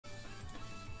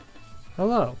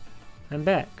Hello. I'm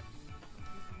back.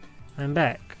 I'm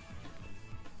back.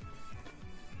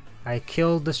 I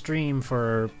killed the stream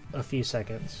for a few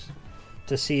seconds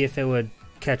to see if it would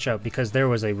catch up because there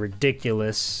was a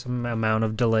ridiculous amount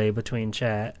of delay between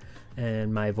chat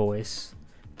and my voice.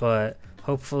 But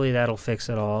hopefully that'll fix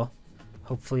it all.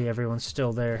 Hopefully everyone's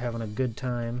still there having a good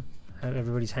time.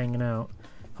 Everybody's hanging out.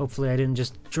 Hopefully I didn't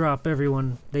just drop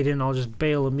everyone. They didn't all just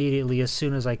bail immediately as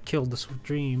soon as I killed the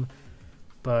stream.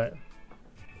 But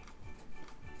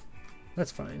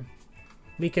that's fine.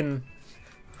 We can...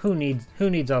 Who needs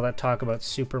all that talk about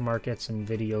supermarkets and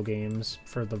video games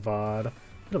for the VOD?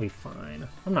 It'll be fine.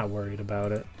 I'm not worried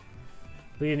about it.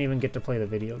 We didn't even get to play the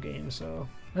video game, so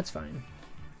that's fine.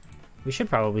 We should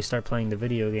probably start playing the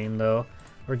video game, though.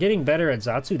 We're getting better at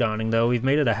Zatsudaning, though. We've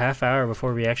made it a half hour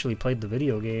before we actually played the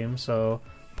video game, so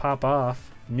pop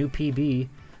off. New PB.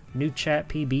 New chat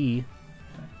PB.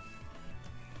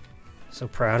 So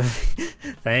proud of you.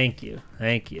 Thank you.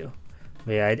 Thank you.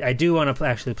 But yeah, I do want to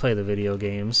actually play the video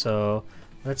game, so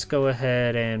let's go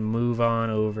ahead and move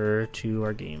on over to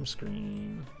our game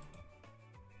screen.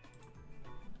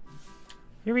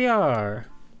 Here we are.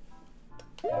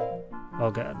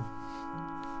 Oh god.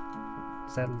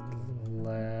 Is that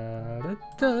loud?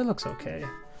 It looks okay.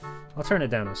 I'll turn it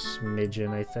down a smidgen,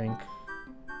 I think.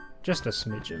 Just a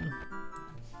smidgen.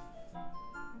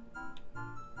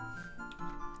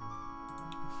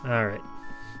 Alright.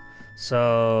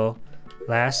 So...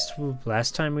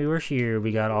 Last time we were here,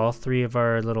 we got all three of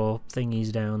our little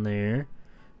thingies down there.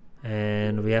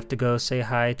 And we have to go say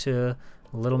hi to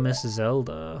little Miss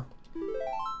Zelda.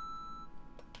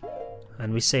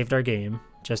 And we saved our game,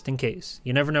 just in case.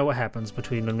 You never know what happens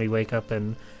between when we wake up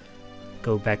and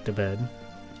go back to bed.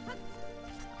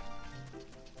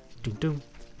 Doo-doo,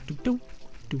 doo-doo,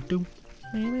 doo-doo.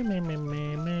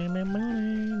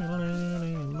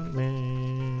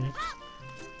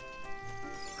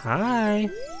 Hi.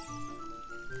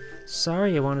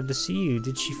 Sorry, I wanted to see you.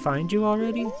 Did she find you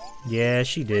already? Yeah,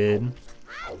 she did.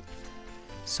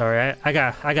 Sorry, I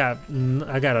got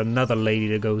another lady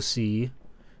to go see.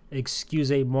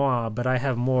 Excusez-moi, but I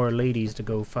have more ladies to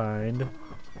go find.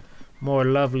 More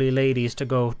lovely ladies to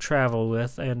go travel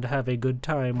with and have a good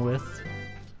time with.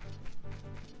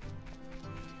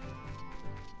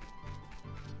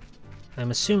 I'm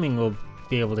assuming we'll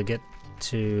be able to get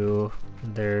to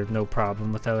there no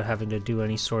problem without having to do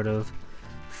any sort of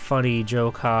funny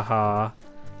joke haha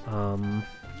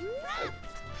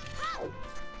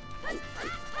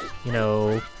you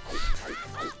know,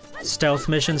 stealth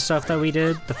mission stuff that we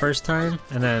did the first time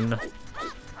and then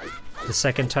the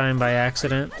second time by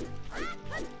accident,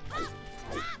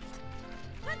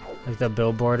 like the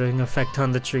billboarding effect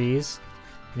on the trees.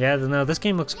 Yeah, no, this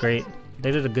game looks great.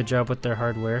 They did a good job with their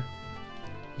hardware.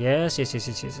 Yes, yes, yes,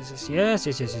 yes, yes, yes, yes,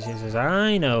 yes, yes, yes, yes, yes.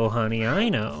 I know, honey, I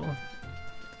know.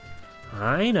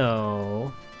 I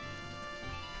know.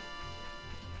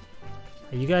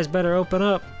 You guys better open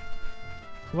up.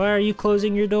 Why are you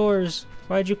closing your doors?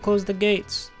 Why'd you close the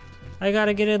gates? I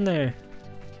gotta get in there.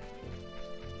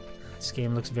 This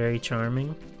game looks very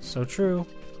charming. So true.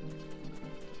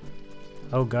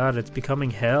 Oh god, it's becoming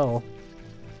hell.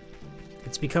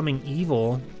 It's becoming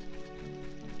evil.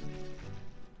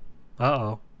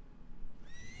 Uh-oh.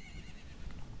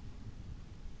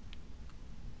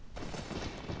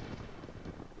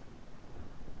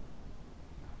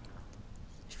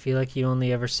 I feel like you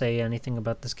only ever say anything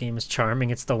about this game is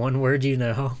charming. It's the one word you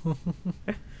know.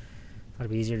 Thought it'd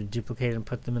be easier to duplicate and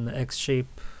put them in the X shape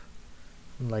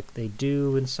like they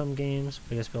do in some games.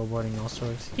 I guess billboarding all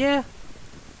sorts. Yeah.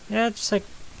 Yeah, it's just like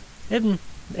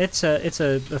it's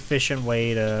a efficient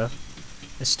way to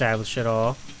establish it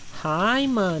all. Hi,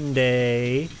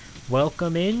 Monday.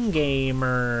 Welcome in,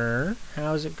 gamer.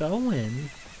 How's it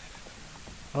going?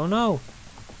 Oh no.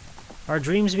 Our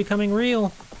dream's becoming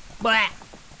real. Blah!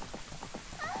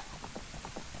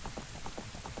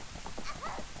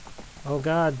 Oh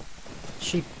god.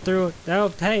 She threw it. Oh,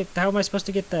 hey, how am I supposed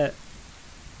to get that?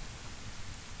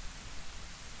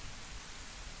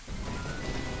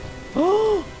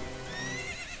 Oh!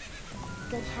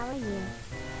 Good, how are you?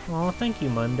 Oh, thank you,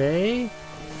 Monday.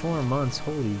 4 months,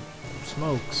 holy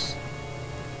smokes.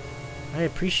 I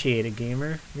appreciate it,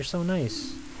 gamer. You're so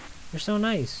nice. You're so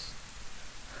nice.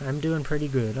 I'm doing pretty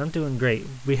good. I'm doing great.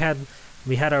 We had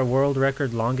our world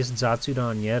record longest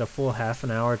Zatsudan yet, a full half an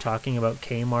hour talking about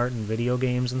Kmart and video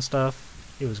games and stuff.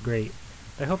 It was great.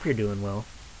 I hope you're doing well.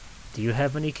 Do you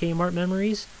have any Kmart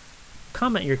memories?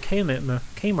 Comment your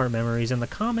Kmart memories in the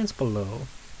comments below.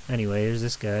 Anyway, here's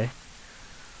this guy.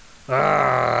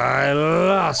 Ah, I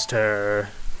lost her.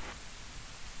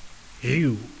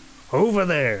 You, over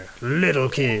there, little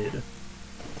kid.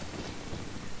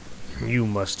 You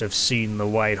must have seen the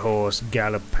white horse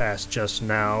gallop past just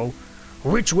now.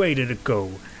 Which way did it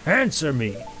go? Answer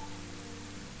me!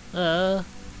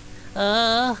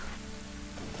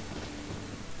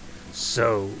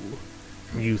 So,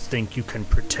 you think you can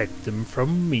protect them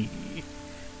from me?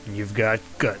 You've got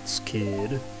guts,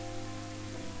 kid.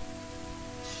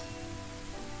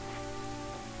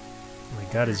 Oh my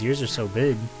god, his ears are so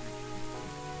big.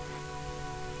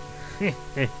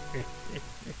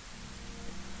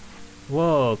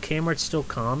 Whoa, Kmart's still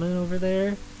common over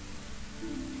there?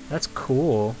 That's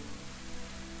cool.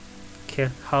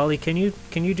 Holly, can you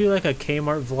do like a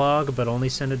Kmart vlog, but only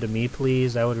send it to me,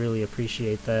 please? I would really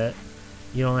appreciate that.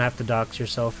 You don't have to dox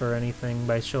yourself or anything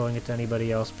by showing it to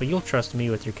anybody else, but you'll trust me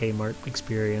with your Kmart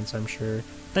experience, I'm sure.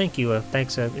 Thank you.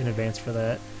 Thanks in advance for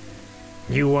that.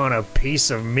 You want a piece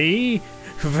of me?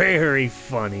 Very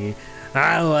funny.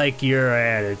 I like your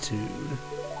attitude.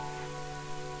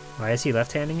 Why is he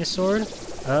left-handing his sword?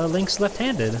 Link's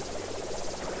left-handed.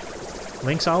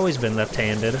 Link's always been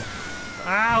left-handed.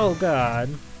 Oh god.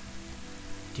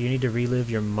 Do you need to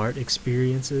relive your Mart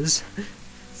experiences?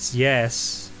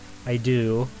 Yes, I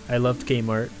do. I loved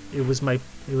Kmart. It was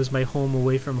my home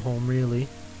away from home, really.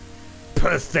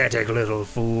 Pathetic little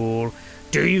fool.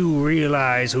 Do you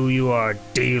realize who you are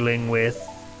dealing with?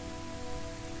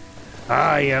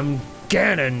 I am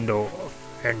Ganondorf,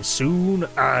 and soon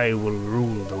I will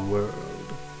rule the world.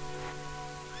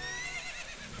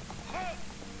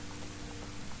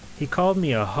 He called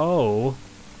me a hoe.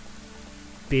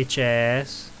 Bitch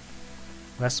ass.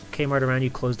 Last Kmart around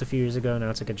you closed a few years ago. Now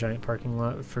it's like a giant parking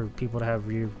lot for people to have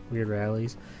weird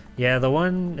rallies. Yeah, the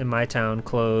one in my town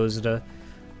closed,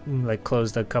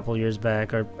 closed a couple years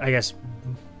back, or I guess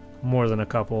more than a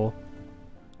couple.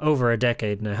 Over a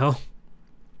decade now.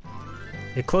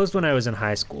 It closed when I was in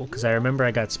high school, because I remember I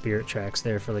got Spirit Tracks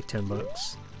there for like 10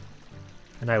 bucks.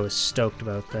 And I was stoked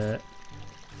about that.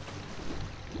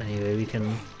 Anyway, we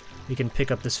can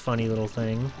pick up this funny little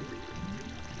thing.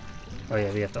 Oh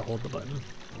yeah, we have to hold the button.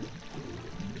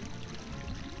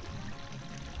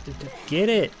 Get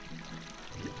it!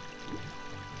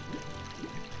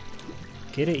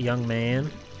 Get it, young man.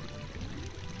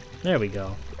 There we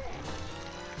go.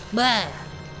 Bah!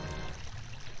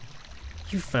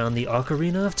 You found the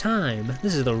Ocarina of Time.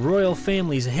 This is the royal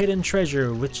family's hidden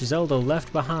treasure which Zelda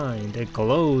left behind. It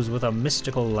glows with a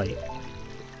mystical light.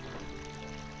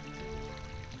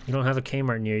 You don't have a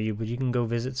Kmart near you, but you can go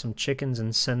visit some chickens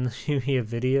and send me a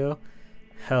video?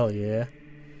 Hell yeah.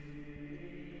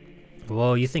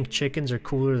 Whoa, you think chickens are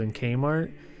cooler than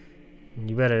Kmart?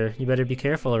 You better be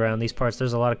careful around these parts.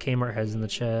 There's a lot of Kmart heads in the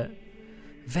chat.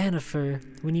 Vanifer,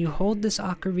 when you hold this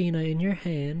ocarina in your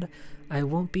hand, I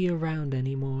won't be around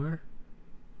anymore.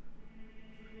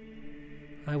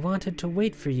 I wanted to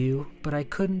wait for you, but I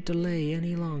couldn't delay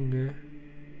any longer.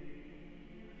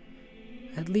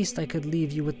 At least I could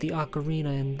leave you with the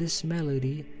ocarina and this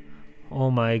melody.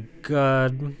 Oh my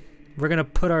god. We're gonna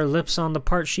put our lips on the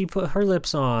part she put her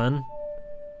lips on.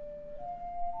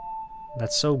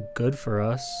 That's so good for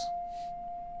us.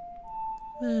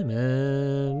 Ma,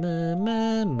 ma, ma,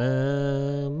 ma,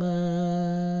 ma,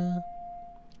 ma.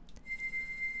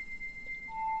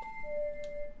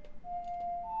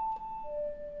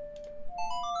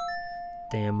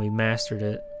 Damn, we mastered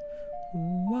it.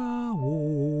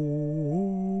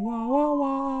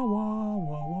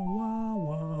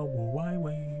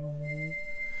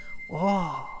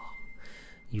 Oh,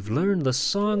 you've learned the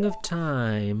Song of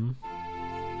Time.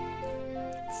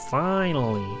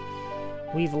 Finally,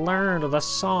 we've learned the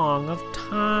Song of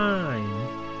Time.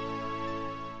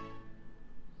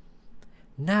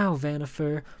 Now,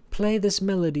 Vanifer, play this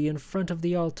melody in front of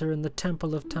the altar in the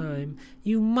Temple of Time.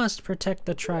 You must protect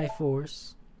the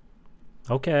Triforce.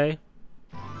 Okay.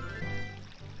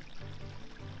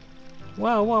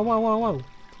 Whoa, whoa, whoa, whoa, whoa.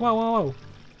 Whoa, whoa, whoa.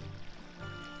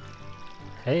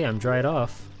 Hey, I'm dried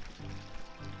off.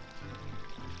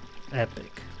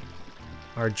 Epic.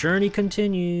 Our journey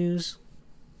continues.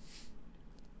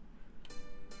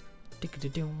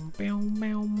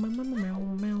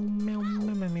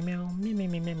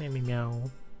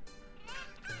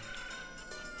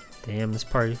 Damn, this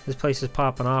place is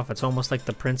popping off. It's almost like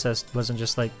the princess wasn't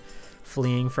just like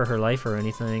fleeing for her life or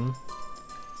anything.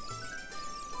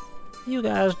 You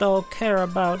guys don't care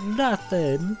about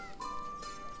nothing.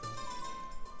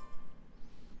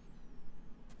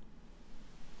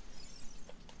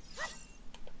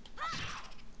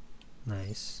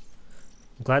 Nice.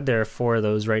 I'm glad there are 4 of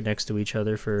those right next to each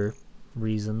other for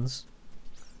reasons.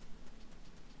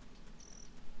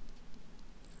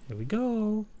 Here we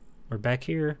go. We're back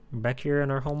here. We're back here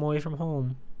in our home away from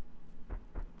home.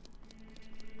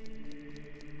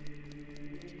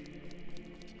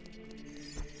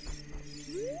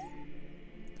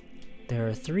 There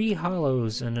are 3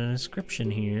 hollows and an inscription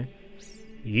here.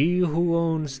 Ye who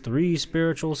owns 3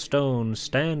 spiritual stones,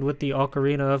 stand with the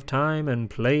Ocarina of Time and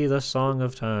play the Song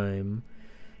of Time.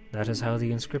 That is how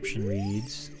the inscription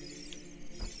reads.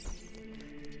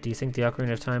 Do you think the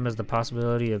Ocarina of Time has the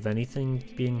possibility of anything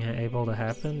being able to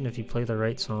happen if you play the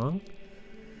right song?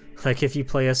 Like if you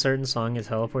play a certain song, it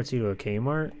teleports you to a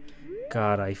Kmart?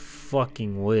 God, I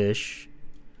fucking wish.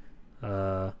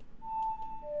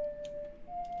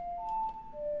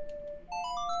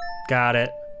 Got it.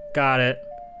 Got it.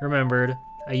 Remembered.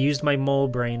 I used my mole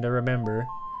brain to remember,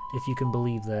 if you can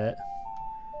believe that.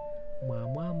 Mwah,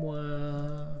 mwah,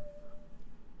 mwah.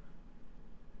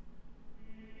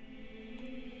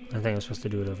 I think I'm supposed to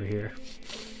do it over here.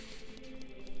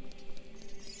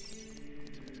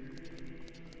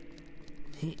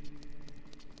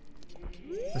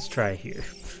 Let's try here.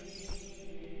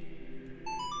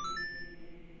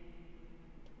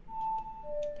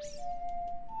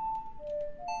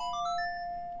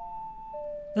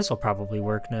 This will probably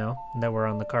work now that we're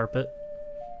on the carpet.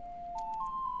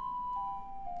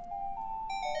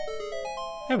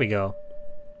 There we go.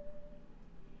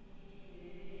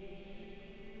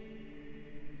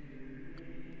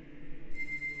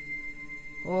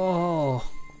 Oh,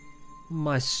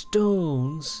 my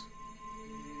stones.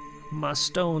 My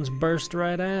stones burst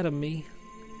right out of me.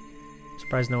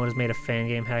 Surprised no one has made a fan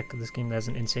game hack of this game that has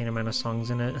an insane amount of songs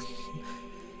in it.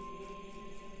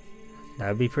 That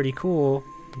would be pretty cool.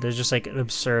 There's just like an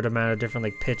absurd amount of different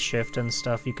like pitch shift and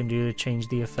stuff you can do to change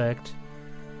the effect.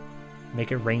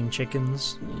 Make it rain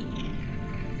chickens.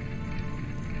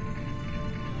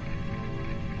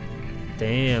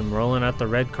 Damn, rolling out the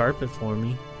red carpet for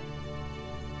me.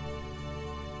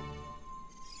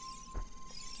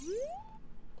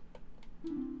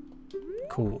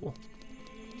 Cool.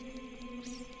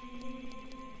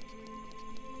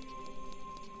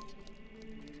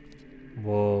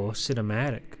 Whoa,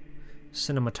 cinematic.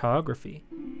 Cinematography.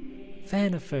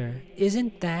 Vanifer,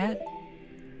 isn't that?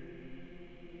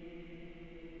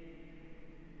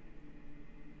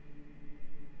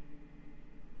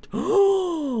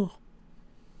 Oh!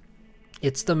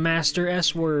 It's the Master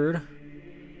S word.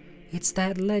 It's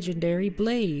that legendary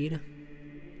blade.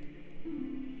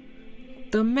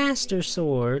 The Master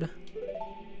Sword.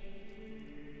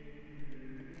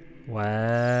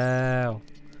 Wow.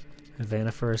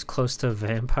 Vanifer is close to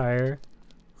vampire.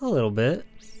 A little bit.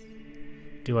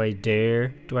 Do I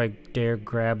dare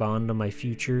grab onto my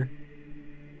future?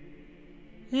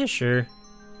 Yeah, sure.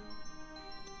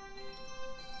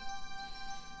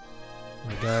 Oh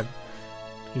my god.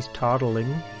 He's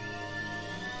toddling.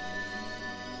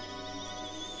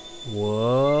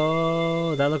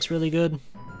 Whoa, that looks really good.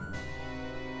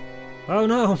 Oh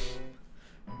no!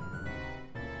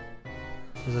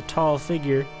 There's a tall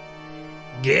figure.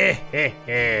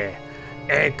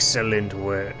 Excellent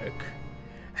work.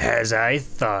 As I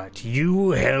thought, you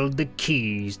held the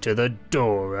keys to the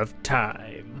door of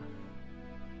time.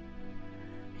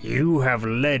 You have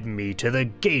led me to the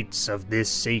gates of this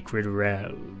sacred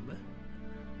realm.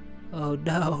 Oh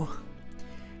no.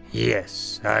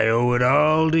 Yes, I owe it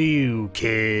all to you,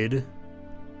 kid.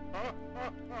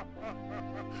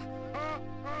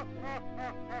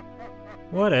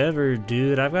 Whatever,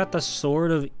 dude. I've got the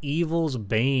Sword of Evil's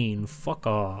Bane. Fuck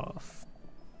off.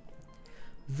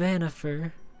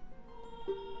 Vanifer.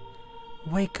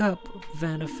 Wake up,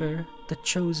 Vanifer, the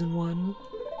chosen one.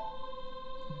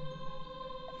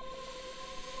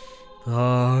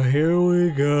 Oh, here we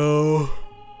go.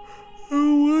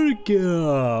 Wake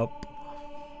up.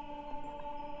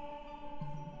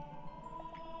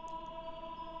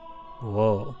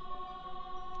 Whoa.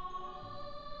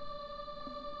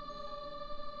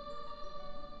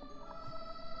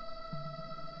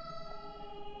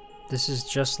 This is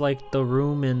just like the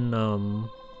room in,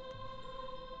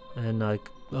 like,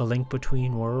 A Link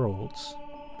Between Worlds.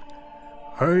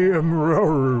 I am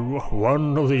Rauru,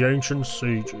 one of the ancient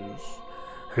sages.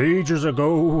 Ages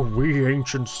ago, we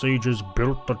ancient sages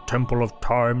built the Temple of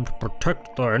Time to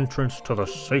protect the entrance to the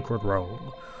sacred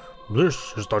realm.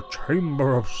 This is the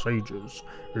Chamber of Sages,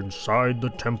 inside the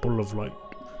Temple of Light.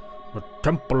 The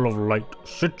Temple of Light,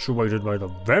 situated by the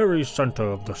very center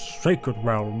of the sacred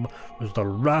realm, is the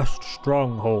last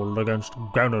stronghold against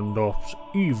Ganondorf's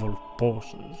evil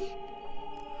forces.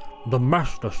 The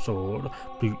Master Sword,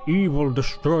 the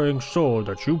evil-destroying sword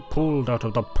that you pulled out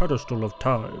of the pedestal of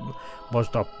time, was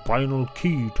the final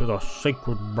key to the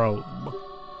sacred realm.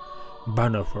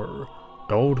 Vanifer,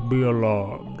 don't be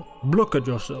alarmed. Look at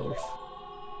yourself.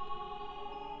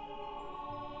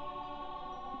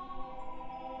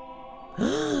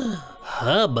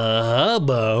 Hubba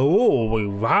hubba, oh,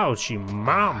 wowchi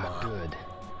mama. Good.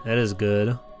 That is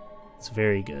good. It's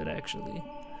very good, actually.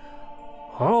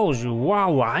 Oh,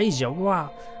 wow,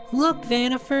 wow. Look,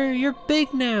 Vanifer, you're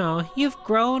big now. You've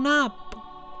grown up.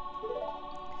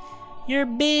 You're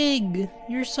big.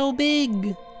 You're so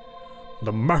big.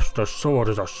 The Master Sword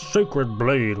is a sacred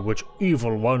blade which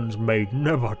evil ones may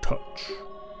never touch.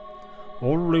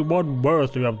 Only one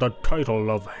worthy of the title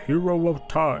of Hero of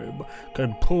Time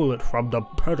can pull it from the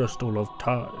pedestal of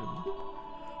time.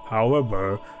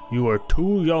 However, you are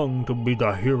too young to be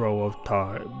the Hero of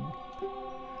Time.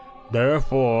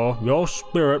 Therefore, your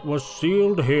spirit was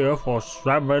sealed here for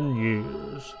 7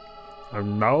 years.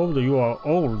 And now that you are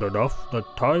old enough, the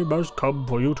time has come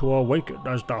for you to awaken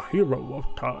as the Hero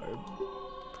of Time.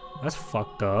 That's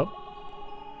fucked up.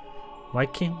 Why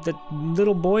can't the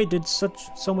little boy did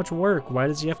so much work? Why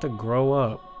does he have to grow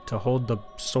up to hold the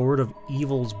Sword of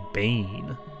Evil's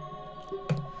Bane?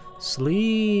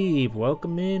 Sleep,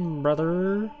 welcome in,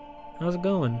 brother. How's it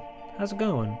going? How's it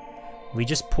going? We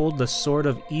just pulled the Sword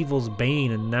of Evil's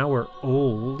Bane and now we're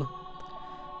old.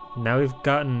 Now we've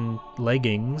gotten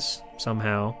leggings,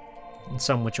 somehow, in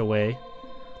some which a way.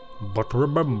 But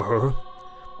remember,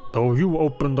 though you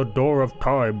opened the door of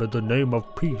time in the name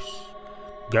of peace,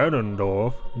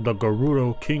 Ganondorf, the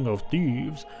Gerudo King of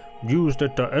Thieves, used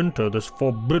it to enter this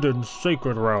forbidden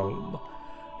sacred realm.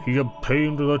 He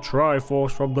obtained the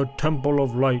Triforce from the Temple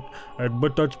of Light, and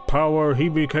with its power he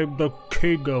became the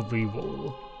King of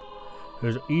Evil.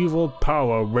 His evil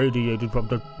power radiated from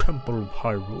the Temple of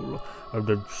Hyrule, and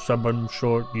in 7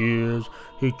 short years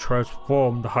he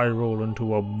transformed Hyrule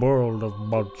into a world of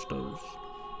monsters.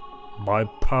 My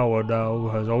power now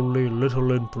has only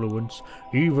little influence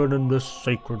even in this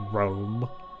sacred realm,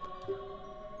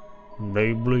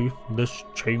 namely this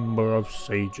Chamber of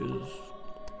Sages.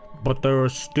 But there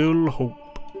is still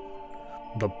hope.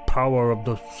 The power of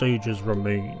the sages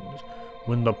remains.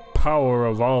 When the power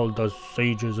of all the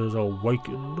sages is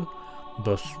awakened,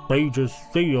 the sage's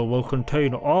seal will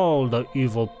contain all the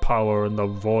evil power in the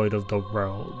void of the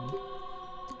realm.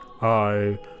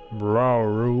 I,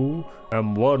 Rauru,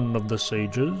 am one of the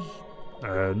sages,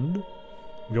 and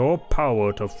your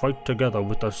power to fight together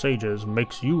with the sages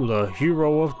makes you the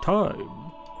Hero of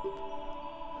Time.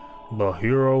 The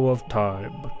Hero of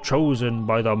Time, chosen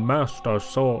by the Master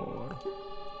Sword.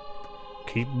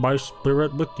 Keep my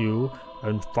spirit with you,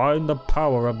 and find the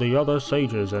power of the other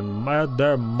sages and add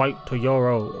their might to your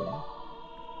own.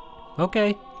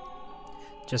 Okay.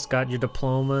 Just got your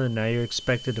diploma and now you're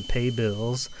expected to pay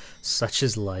bills. Such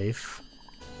is life.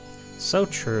 So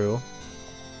true.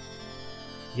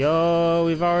 Yo,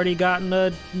 we've already gotten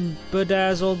a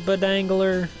bedazzled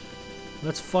bedangler.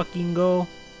 Let's fucking go.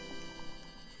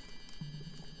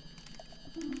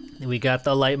 We got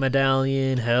the light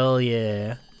medallion, hell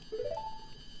yeah.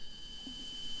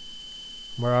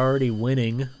 We're already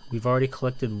winning. We've already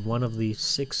collected one of the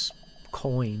 6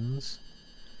 coins.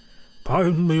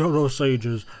 Find the other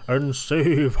sages and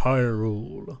save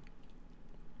Hyrule.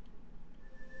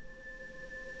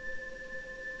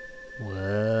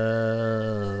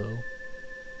 Whoa.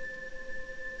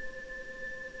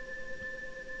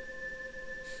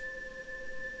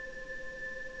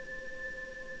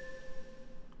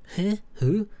 Huh?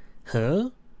 Who? Huh?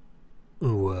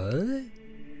 What?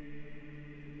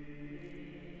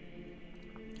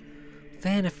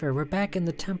 Vanifer, we're back in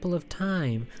the Temple of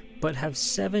Time, but have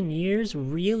 7 years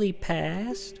really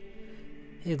passed?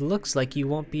 It looks like you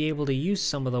won't be able to use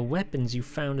some of the weapons you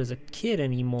found as a kid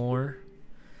anymore.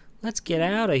 Let's get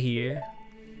out of here.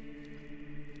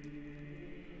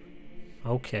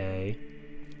 Okay.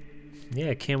 Yeah,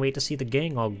 I can't wait to see the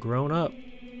gang all grown up.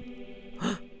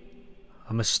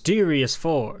 A mysterious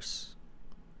force.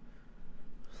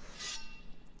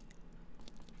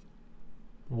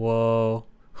 Whoa.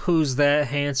 Who's that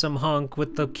handsome hunk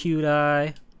with the cute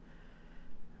eye?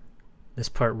 This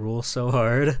part rules so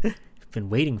hard. I've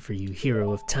been waiting for you,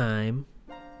 Hero of Time.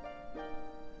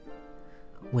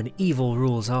 When evil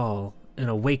rules all, an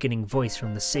awakening voice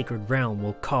from the sacred realm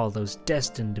will call those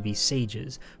destined to be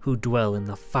sages who dwell in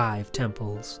the 5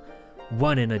 temples,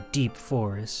 one in a deep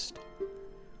forest,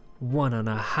 one on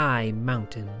a high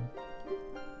mountain,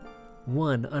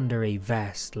 one under a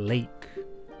vast lake,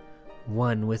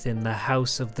 one within the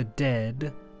house of the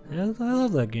dead. I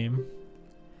love that game.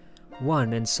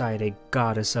 One inside a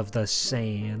goddess of the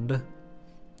sand.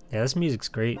 Yeah, this music's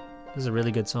great. This is a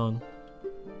really good song.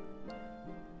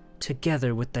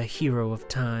 Together with the Hero of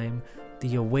Time,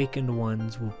 the awakened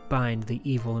ones will bind the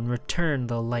evil and return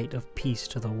the light of peace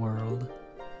to the world.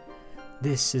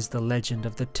 This is the legend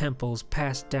of the temples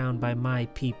passed down by my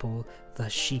people, the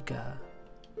Sheikah.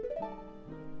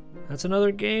 That's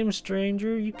another game,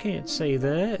 stranger. You can't say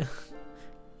that.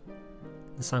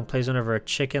 The song plays whenever a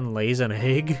chicken lays an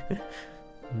egg.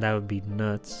 That would be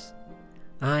nuts.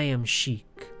 I am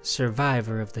Sheik,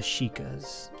 survivor of the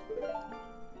Sheikas.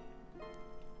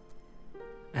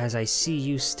 As I see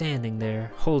you standing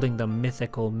there, holding the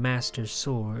mythical Master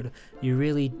Sword, you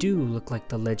really do look like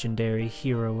the legendary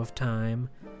hero of time.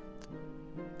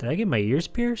 Did I get my ears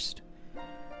pierced?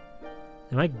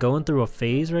 Am I going through a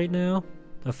phase right now?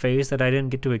 A phase that I didn't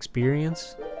get to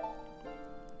experience?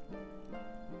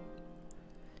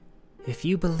 If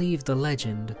you believe the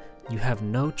legend, you have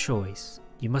no choice.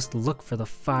 You must look for the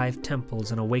 5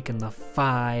 temples and awaken the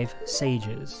 5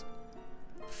 sages.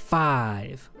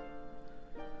 5!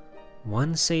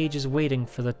 One sage is waiting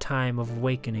for the time of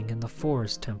awakening in the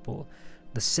forest temple.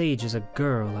 The sage is a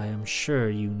girl I am sure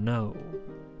you know.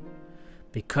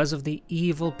 Because of the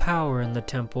evil power in the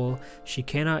temple, she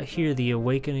cannot hear the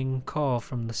awakening call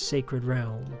from the sacred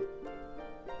realm.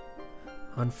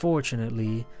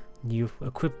 Unfortunately, you,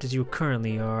 equipped as you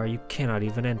currently are, you cannot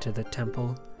even enter the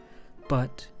temple.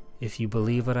 But, if you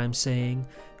believe what I'm saying,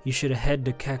 you should head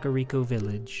to Kakariko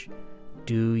Village.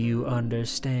 Do you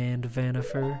understand,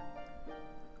 Vanifer?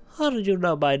 How did you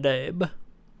know my name?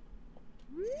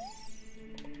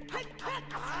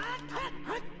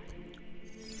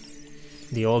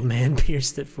 The old man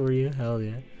pierced it for you? Hell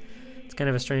yeah. It's kind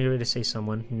of a strange way to say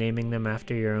someone, naming them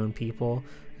after your own people.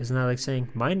 Isn't that like saying,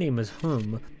 my name is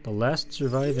Hum, the last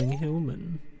surviving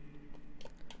human?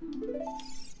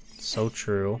 So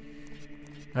true.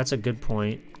 That's a good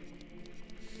point.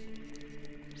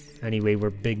 Anyway, we're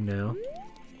big now.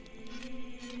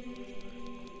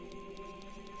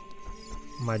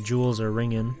 My jewels are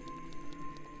ringing.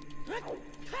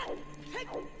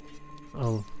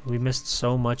 Oh, we missed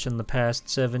so much in the past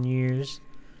 7 years.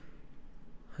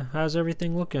 How's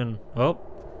everything looking? Oh,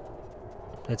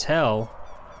 it's hell.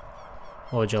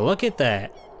 Would you look at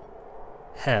that?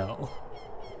 Hell.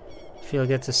 I feel like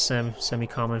that's a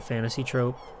semi-common fantasy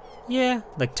trope. Yeah,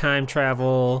 like time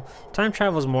travel. Time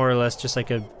travel is more or less just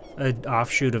like a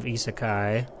offshoot of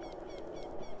isekai.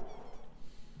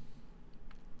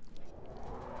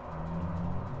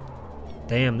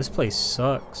 Damn, this place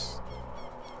sucks.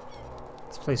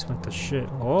 This place went to shit.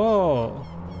 Oh,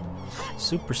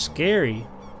 super scary.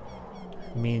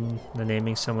 I mean, the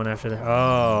naming someone after that.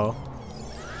 Oh.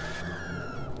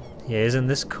 Yeah, isn't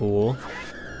this cool?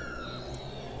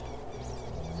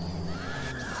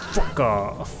 Fuck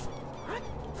off.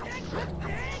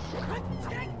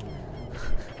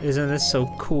 Isn't this so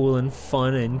cool and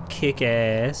fun and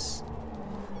kick-ass?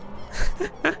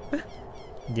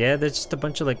 Yeah, there's just a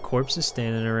bunch of like corpses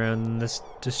standing around in this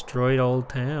destroyed old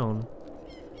town.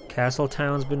 Castle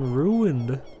Town's been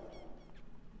ruined.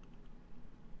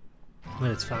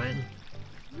 But it's fine.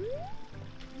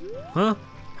 Huh?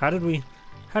 How did we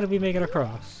make it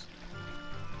across?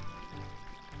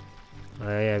 Oh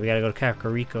yeah, we gotta go to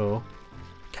Kakariko.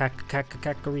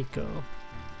 Kakariko.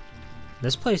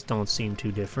 This place don't seem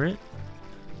too different.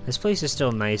 This place is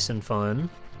still nice and fun.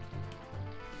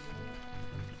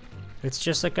 It's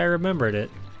just like I remembered it.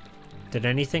 Did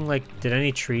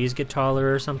any trees get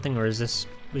taller or something, or is this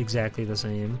exactly the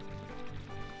same?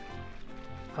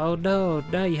 Oh no,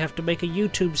 now you have to make a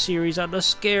YouTube series on the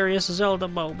scariest Zelda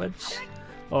moments.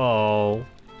 Oh.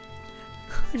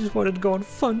 I just wanted to go on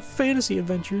fun fantasy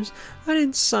adventures. I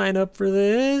didn't sign up for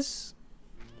this.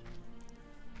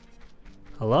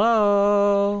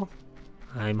 Hello?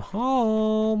 I'm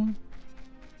home.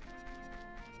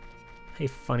 Hey,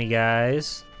 funny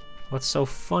guys. What's so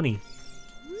funny?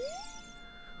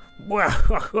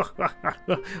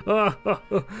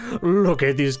 Look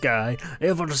at this guy.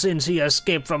 Ever since he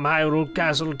escaped from Hyrule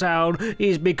Castle Town,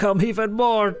 he's become even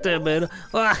more timid.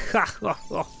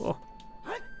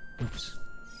 Oops.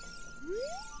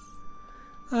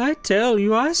 I tell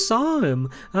you, I saw him.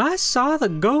 I saw the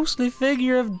ghostly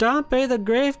figure of Dompe the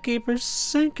Gravekeeper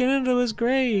sinking into his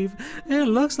grave. It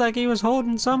looks like he was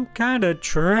holding some kind of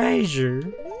treasure.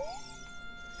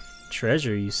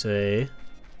 Treasure, you say?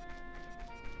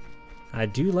 I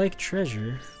do like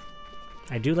treasure.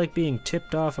 I do like being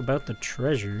tipped off about the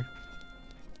treasure.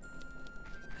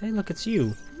 Hey, look, it's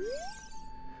you.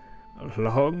 A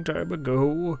long time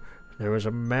ago, there was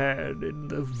a man in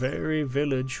the very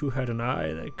village who had an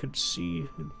eye that could see,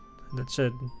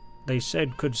 they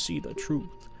said could see the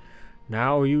truth.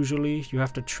 Now, usually, you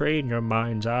have to train your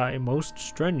mind's eye most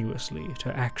strenuously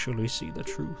to actually see the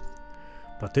truth.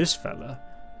 But this fella,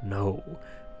 no,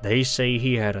 they say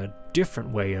he had a different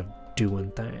way of doing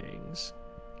things.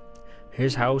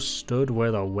 His house stood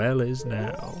where the well is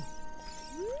now.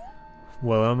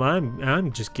 Well,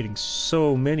 I'm just getting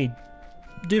so many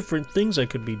different things I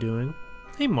could be doing.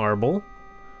 Hey, Marble.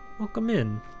 Welcome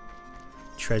in.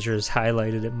 Treasure is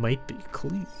highlighted. It might be a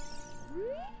clue.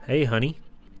 Hey, honey.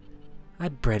 I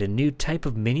bred a new type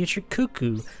of miniature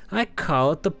cuckoo. I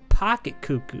call it the pocket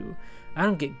cuckoo. I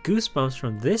don't get goosebumps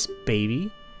from this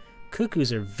baby.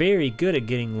 Cuckoos are very good at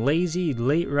getting lazy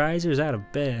late risers out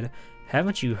of bed.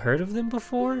 Haven't you heard of them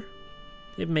before?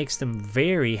 It makes them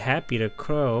very happy to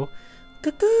crow.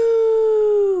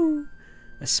 Cuckoo!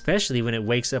 Especially when it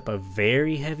wakes up a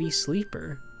very heavy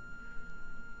sleeper.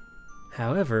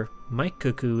 However, my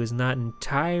cuckoo is not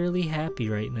entirely happy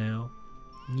right now.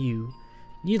 You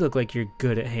look like you're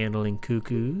good at handling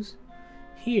cuckoos.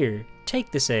 Here,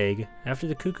 take this egg. After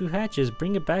the cuckoo hatches,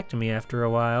 bring it back to me after a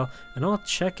while, and I'll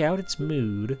check out its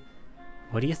mood.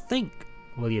 What do you think?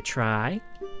 Will you try?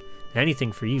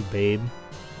 Anything for you, babe.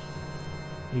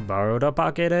 We borrowed a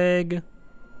pocket egg.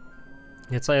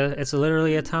 It's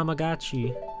literally a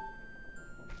Tamagotchi.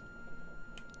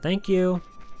 Thank you.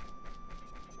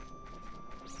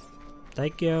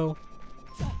 Thank you.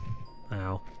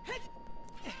 Ow.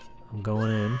 I'm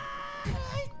going in.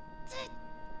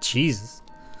 Jesus.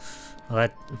 Well,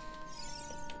 that...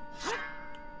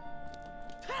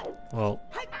 Well.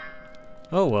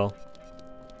 Oh, well.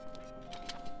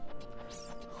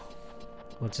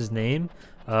 What's his name?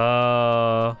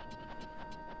 I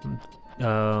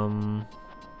don't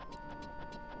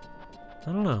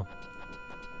know.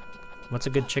 What's a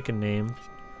good chicken name?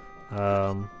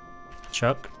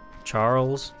 Chuck?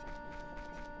 Charles?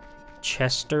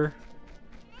 Chester?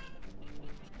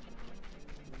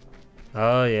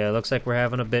 Oh yeah, looks like we're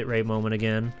having a bitrate moment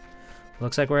again.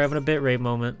 Looks like we're having a bitrate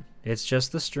moment. It's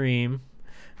just the stream.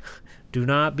 Do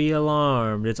not be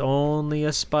alarmed. It's only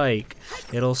a spike.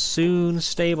 It'll soon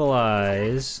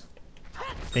stabilize.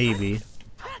 Maybe.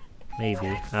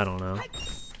 Maybe. I don't know.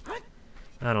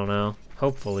 I don't know.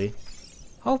 Hopefully.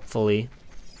 Hopefully.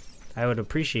 I would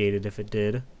appreciate it if it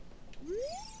did.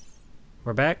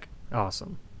 We're back?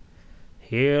 Awesome.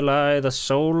 Here lie the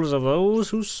souls of those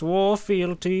who swore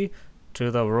fealty to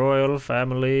the royal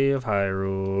family of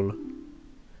Hyrule.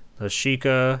 The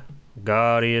Sheikah,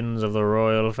 guardians of the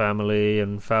royal family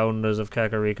and founders of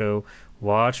Kakariko,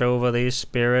 watch over these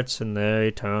spirits in their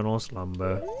eternal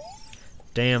slumber.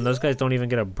 Damn, those guys don't even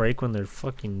get a break when they're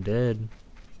fucking dead.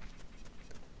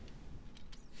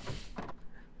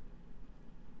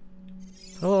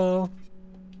 Hello.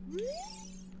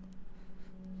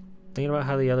 Thinking about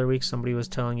how the other week somebody was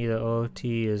telling you that OOT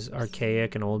is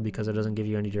archaic and old because it doesn't give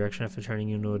you any direction after turning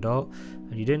you into an adult,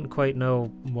 and you didn't quite know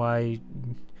why.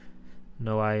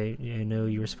 I knew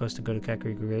you were supposed to go to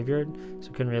Kakariko Graveyard,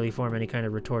 so couldn't really form any kind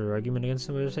of retort or argument against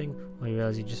them or saying. Well, you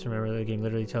realize you just remember that the game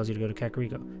literally tells you to go to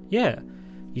Kakariko. Yeah,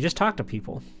 you just talk to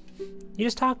people. You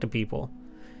just talk to people.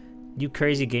 You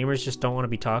crazy gamers just don't want to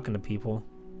be talking to people.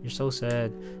 You're so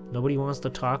sad. Nobody wants to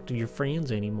talk to your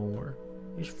friends anymore.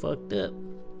 You're fucked up.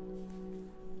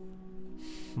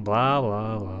 Blah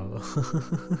blah blah.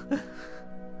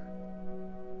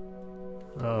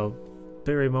 Oh,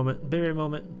 bitrate moment, bitrate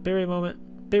moment, bitrate moment,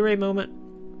 bitrate moment.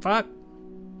 Fuck.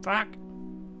 Fuck.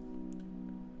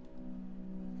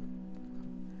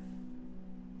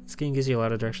 This game gives you a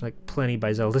lot of direction, like plenty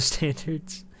by Zelda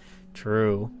standards.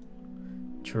 True.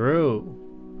 True.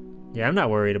 Yeah, I'm not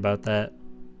worried about that.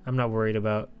 I'm not worried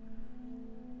about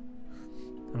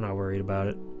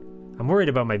it. I'm worried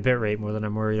about my bitrate more than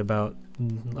I'm worried about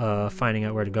finding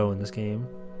out where to go in this game.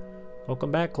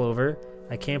 Welcome back, Clover.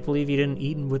 I can't believe you didn't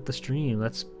eat with the stream.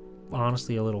 That's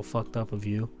honestly a little fucked up of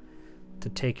you to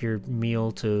take your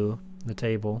meal to the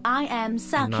table. I am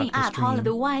sucking up all of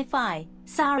the Wi-Fi.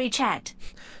 Sorry, chat.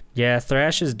 Yeah,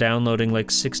 Thrash is downloading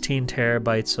like 16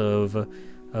 terabytes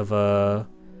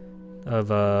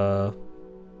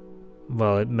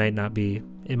well, it might not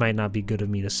be good of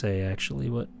me to say actually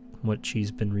what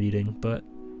she's been reading, but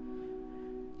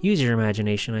use your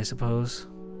imagination, I suppose.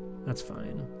 That's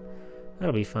fine.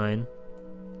 That'll be fine.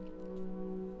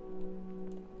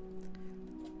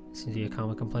 Seems to be a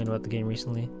common complaint about the game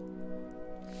recently.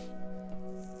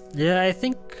 Yeah, I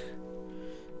think...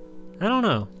 I don't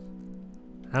know.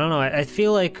 I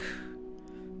feel like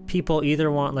people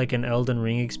either want like an Elden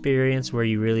Ring experience where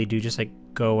you really do just like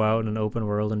go out in an open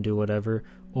world and do whatever,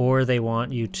 or they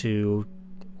want you to...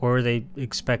 or they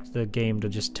expect the game to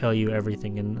just tell you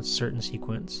everything in a certain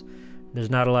sequence. There's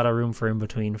not a lot of room for in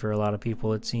between for a lot of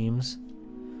people, it seems.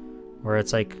 Where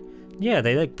it's like, yeah,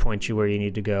 they like point you where you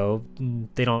need to go.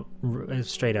 They don't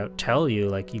straight out tell you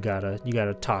like you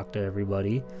gotta talk to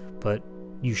everybody, but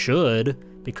you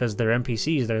should because they're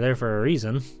NPCs. They're there for a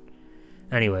reason.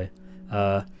 Anyway,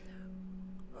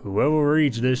 whoever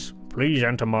reads this, please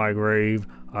enter my grave.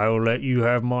 I'll let you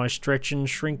have my stretching,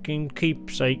 shrinking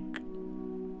keepsake.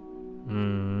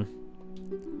 I'm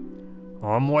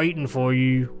waiting for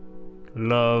you.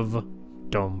 Love,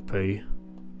 Dumpy.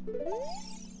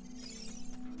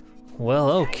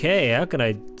 Well, okay, how can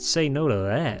I say no to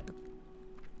that?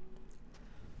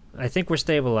 I think we're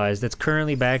stabilized. It's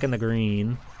currently back in the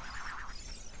green.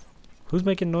 Who's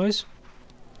making noise?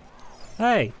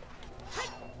 Hey!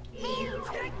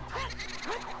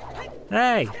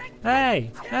 Hey!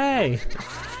 Hey! Hey!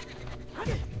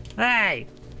 Hey!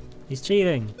 He's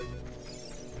cheating.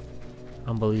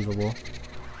 Unbelievable.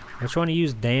 I'm trying to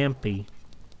use Dampy.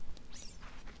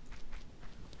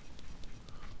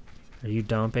 Are you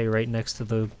Dampé right next to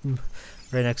the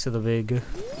big?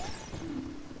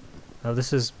 Oh,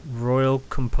 this is Royal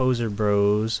Composer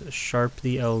Bros. Sharp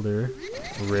the Elder.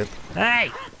 Rip.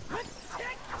 Hey!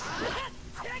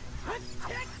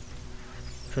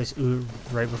 Place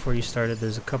right before you started.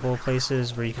 There's a couple of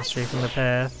places where you can stray from the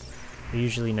path.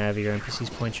 Usually Navi or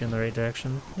NPCs point you in the right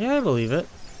direction. Yeah, I believe it.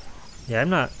 Yeah,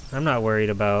 I'm not worried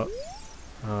about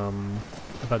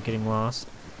getting lost.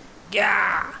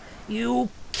 Gah! You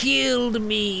killed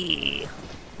me!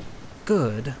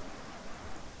 Good.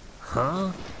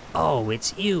 Huh? Oh,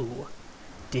 it's you.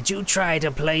 Did you try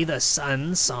to play the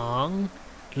sun song?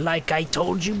 Like I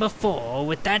told you before,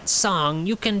 with that song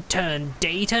you can turn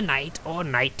day to night or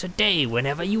night to day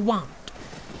whenever you want.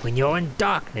 When you're in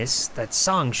darkness, that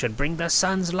song should bring the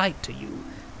sun's light to you.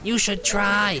 You should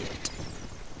try it.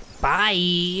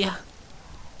 Bye!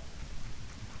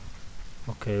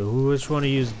 Okay, who just want to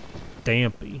use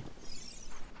Dampy?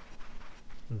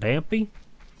 Dampy?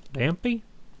 Dampy?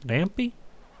 Dampy?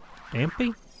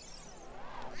 Dampy?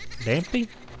 Dampy?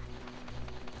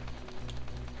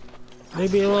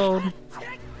 Leave me alone.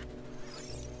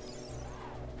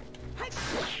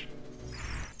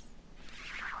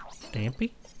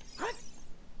 Dampy?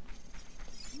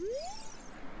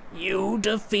 You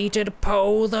defeated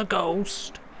Poe the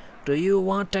Ghost. Do you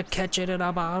want to catch it in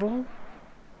a bottle?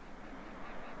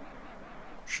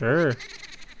 Sure.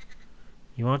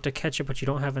 You want to catch it, but you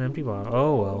don't have an empty bottle.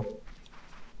 Oh, well.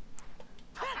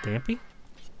 Dampy?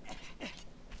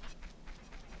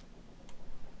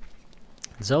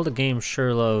 Zelda games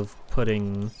sure love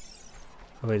putting...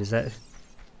 Oh wait, is that...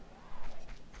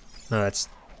 No,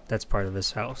 that's part of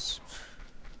this house.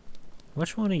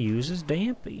 Which one to use is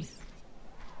Dampy?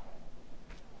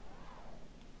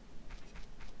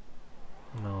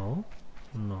 No.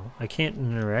 No. I can't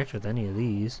interact with any of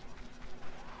these.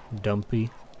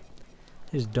 Dumpy.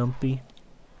 Here's Dumpy.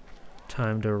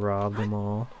 Time to rob them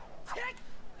all.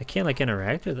 I can't, like,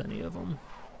 interact with any of them.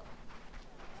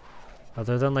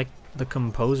 Other than, like, the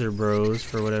Composer Bros,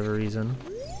 for whatever reason.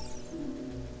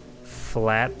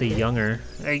 Flat the Younger.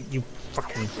 Hey, you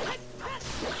fucking...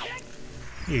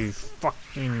 You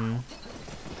fucking...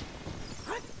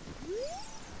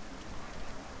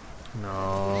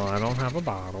 No, I don't have a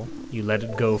bottle. You let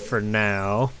it go for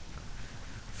now.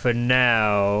 For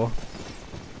now.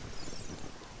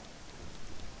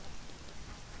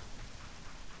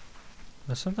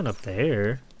 There's something up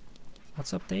there.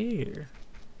 What's up there?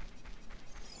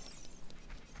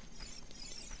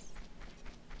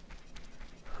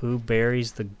 Who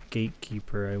buries the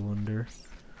gatekeeper, I wonder?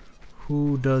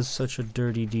 Who does such a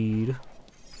dirty deed?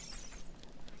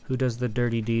 Who does the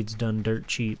dirty deeds done dirt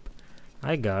cheap?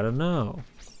 I gotta know.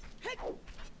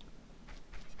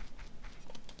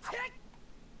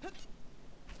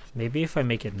 Maybe if I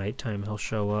make it nighttime, he'll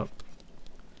show up.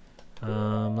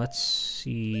 Let's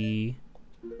see.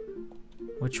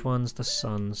 Which one's the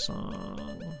sun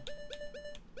song?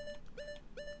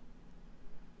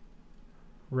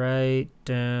 Right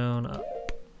down up.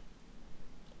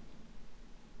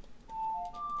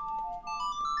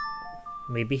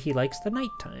 Maybe he likes the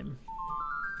nighttime.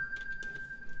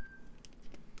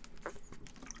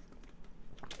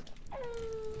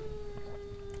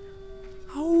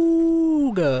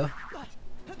 Ooga.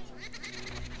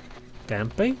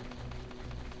 Dampy?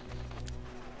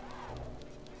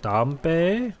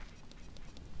 Dampy?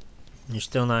 You're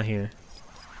still not here.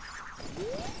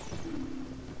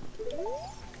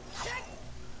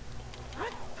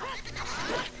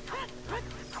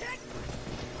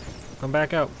 Come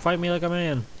back out. Fight me like a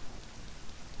man.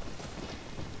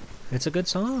 It's a good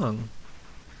song.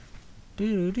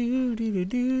 Do do do do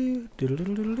do do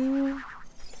do do do.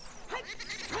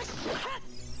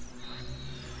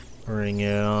 Bring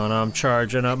it on. I'm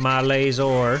charging up my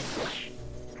laser.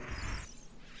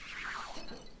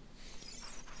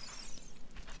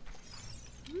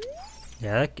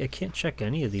 Yeah, I can't check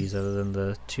any of these other than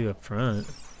the two up front.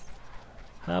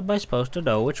 How am I supposed to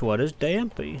know which one is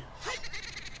Dampy?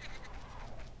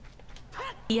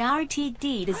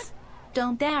 RTDs.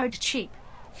 Don't dare to cheat.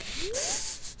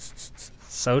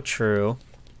 So true.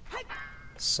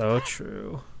 So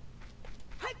true.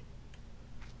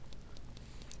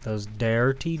 Those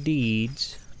dirty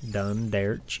deeds done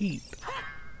dirt cheap.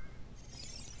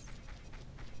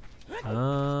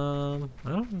 I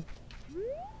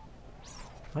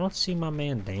don't see my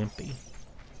man Dampy.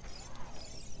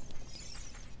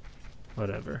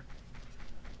 Whatever.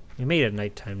 We made it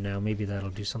nighttime now. Maybe that'll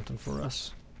do something for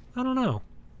us. I don't know.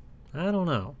 I don't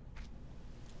know.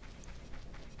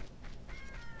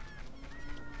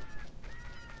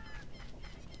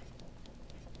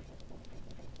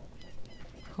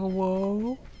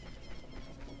 Hello?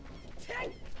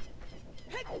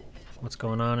 What's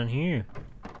going on in here?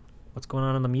 What's going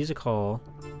on in the music hall?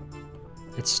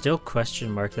 It's still question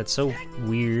mark. That's so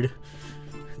weird.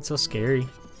 It's so scary.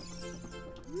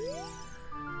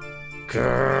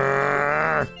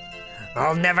 Grrr.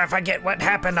 I'll never forget what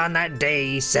happened on that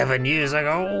day 7 years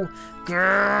ago.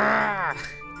 Grrr.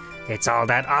 It's all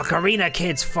that Ocarina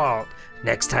kid's fault.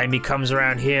 Next time he comes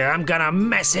around here, I'm gonna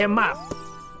mess him up.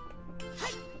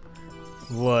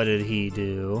 What did he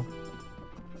do?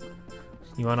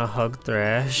 You wanna hug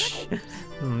Thrash?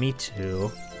 Me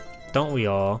too. Don't we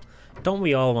all? Don't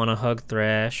we all wanna hug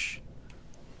Thrash?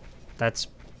 That'd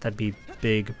be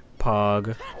big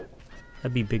pog.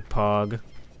 That'd be big pog.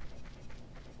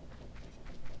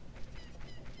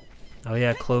 Oh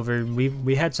yeah, Clover,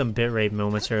 we had some bitrate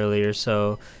moments earlier,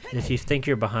 so if you think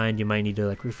you're behind, you might need to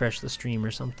like refresh the stream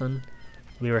or something.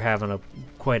 We were having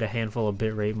quite a handful of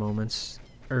bitrate moments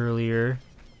earlier.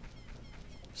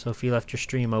 So if you left your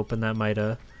stream open, that might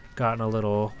have gotten a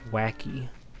little wacky.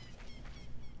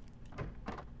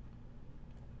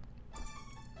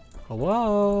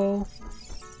 Hello?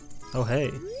 Oh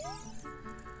hey.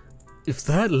 If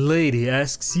that lady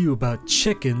asks you about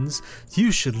chickens,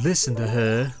 you should listen to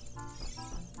her.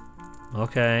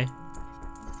 Okay.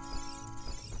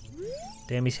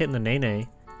 Damn, he's hitting the nay-nay.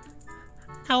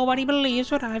 Nobody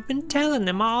believes what I've been telling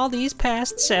them all these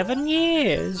past 7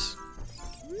 years.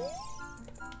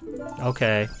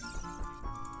 Okay.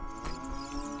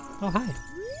 Oh, hi.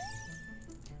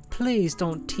 Please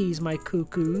don't tease my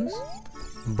cuckoos.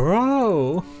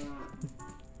 Bro!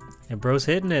 And bro's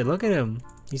hitting it. Look at him.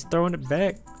 He's throwing it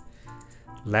back.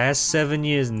 Last 7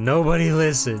 years, nobody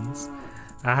listens.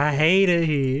 I hate it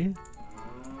here.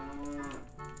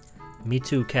 Me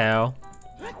too, Cal.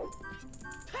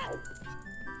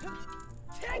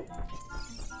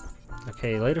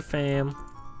 Okay, later, fam.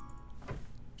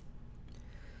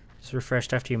 Just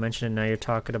refreshed after you mentioned it, now you're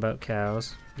talking about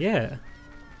cows. Yeah.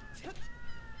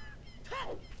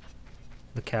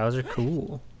 The cows are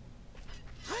cool.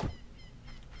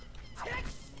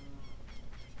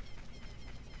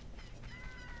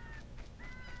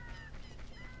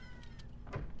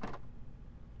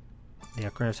 The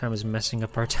Ocarina of Time is messing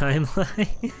up our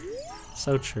timeline.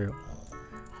 So true.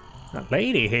 The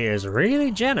lady here is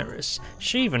really generous.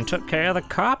 She even took care of the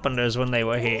carpenters when they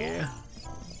were here.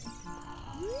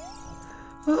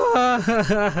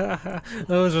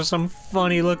 Those are some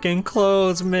funny looking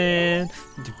clothes, man.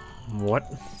 What?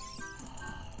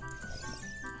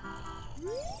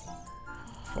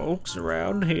 Folks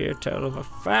around here tell of a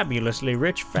fabulously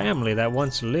rich family that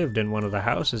once lived in one of the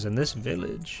houses in this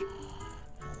village.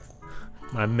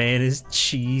 My man is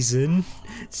cheesing.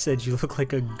 Said you look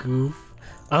like a goof.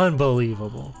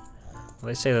 Unbelievable. Well,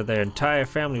 they say that their entire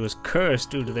family was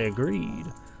cursed due to their greed.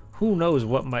 Who knows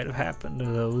what might have happened to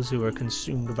those who are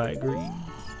consumed by greed.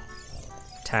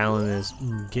 Talon is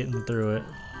getting through it.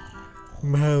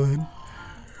 Malin,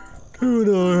 doing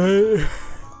alright.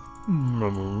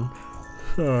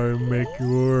 Sorry to make you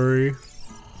worry.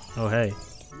 Oh hey.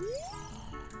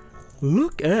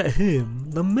 Look at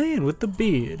him, the man with the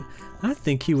beard. I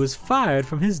think he was fired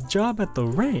from his job at the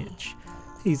ranch.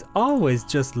 He's always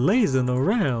just lazing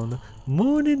around,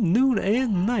 morning, noon,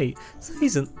 and night, so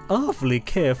he's an awfully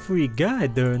carefree guy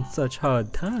during such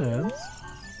hard times.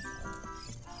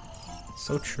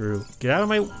 So true. Get out of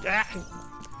my... Ah!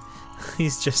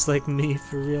 He's just like me,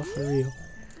 for real, for real.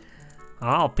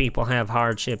 All people have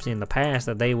hardships in the past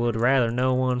that they would rather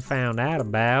no one found out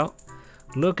about.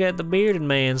 Look at the bearded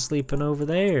man sleeping over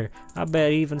there. I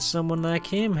bet even someone like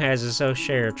him has his own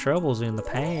share of troubles in the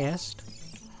past.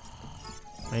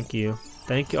 Thank you.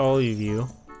 Thank all of you.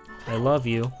 I love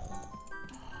you.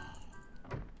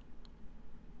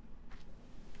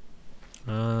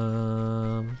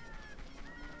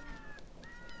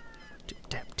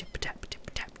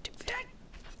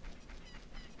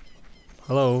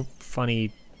 Hello,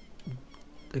 funny,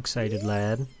 excited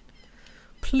lad.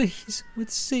 Please, with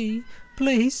C,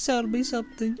 please tell me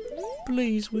something.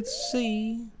 please with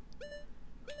C.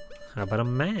 How about a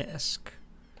mask?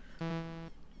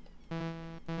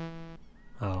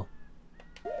 Oh.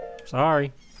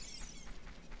 Sorry.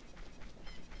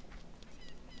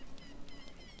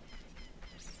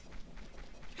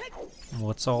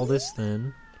 What's all this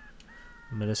then?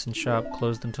 Medicine shop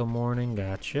closed until morning.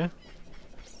 Gotcha.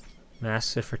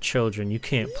 Masks are for children. You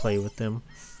can't play with them.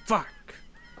 Fuck!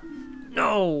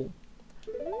 No!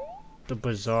 The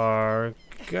bazaar.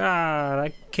 God,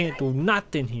 I can't do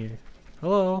nothing here.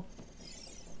 Hello?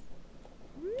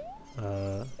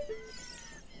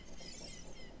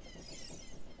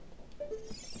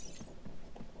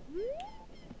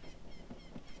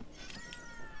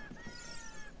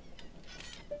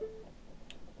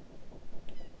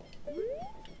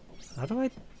 How do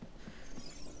I...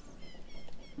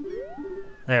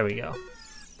 There we go.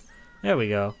 There we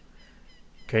go.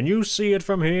 Can you see it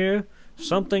from here?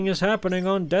 Something is happening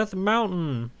on Death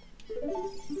Mountain.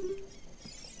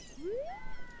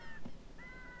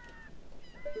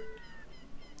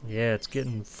 Yeah, it's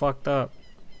getting fucked up.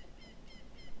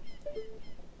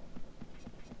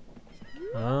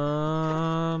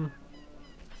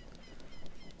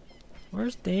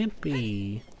 Where's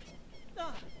Dampy?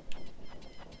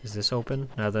 Is this open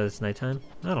now that it's nighttime?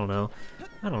 I don't know.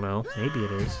 I don't know. Maybe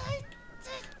it is.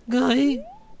 Guy!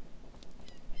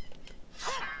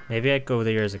 Maybe I'd go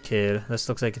there as a kid. This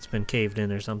looks like it's been caved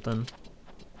in or something.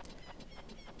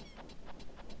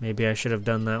 Maybe I should have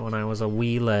done that when I was a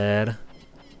wee lad.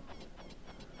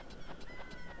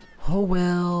 Oh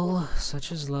well,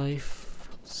 such is life.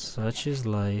 Such is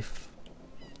life.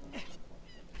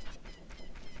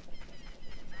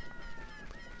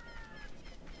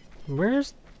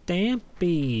 Where's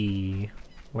Dampy?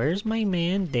 Where's my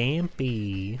man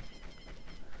Dampy?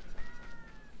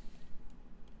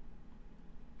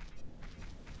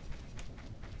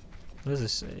 What does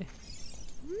this say?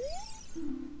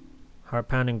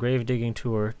 Heart-pounding grave digging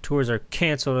tour. Tours are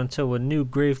cancelled until a new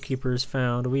gravekeeper is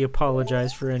found. We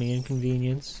apologize for any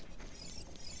inconvenience.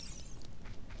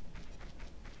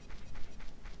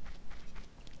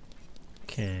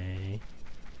 Okay.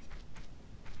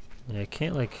 Yeah, I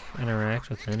can't like interact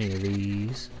with any of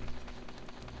these.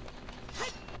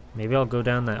 Maybe I'll go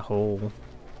down that hole.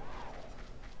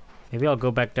 Maybe I'll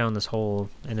go back down this hole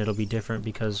and it'll be different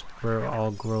because we're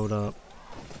all grown up.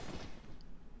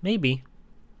 Maybe.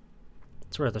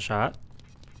 It's worth a shot.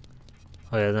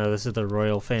 Oh yeah, no, this is the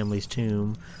royal family's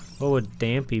tomb. What would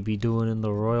Dampy be doing in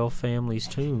the royal family's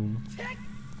tomb?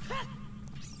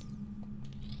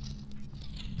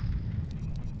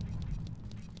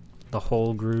 The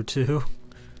hole grew too.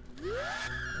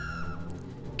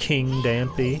 King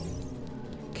Dampy.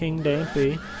 King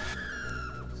Dampy.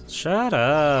 Shut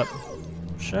up.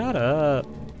 Shut up.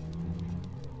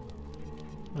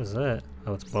 What is that?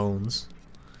 Oh, it's bones.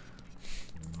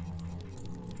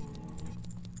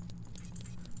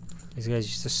 These guys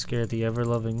used to scare the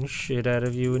ever-loving shit out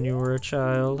of you when you were a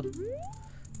child.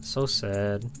 So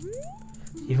sad.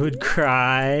 You would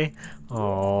cry.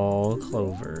 Oh,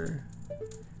 Clover.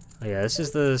 Oh yeah, this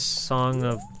is the Song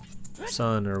of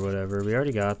Sun or whatever. We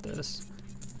already got this.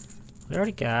 We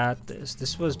already got this.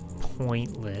 This was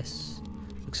pointless.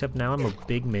 Except now I'm a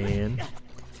big man.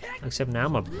 Except now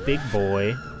I'm a big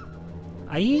boy.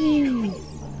 Aye!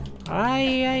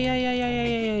 Aye, aye, aye, aye, aye,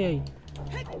 aye, aye.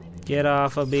 Get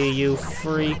off of me, you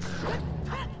freak.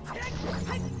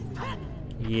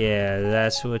 Yeah,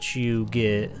 that's what you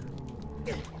get.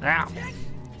 Ow!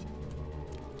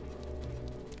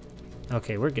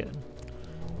 Okay, we're good.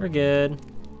 We're good.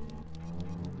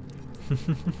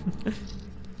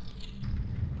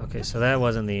 Okay, so that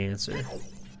wasn't the answer.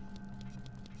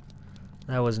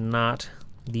 That was not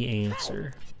the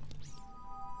answer.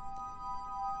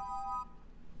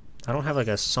 I don't have like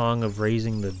a song of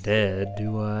raising the dead,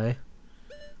 do I?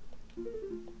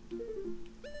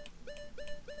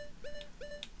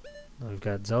 We've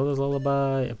got Zelda's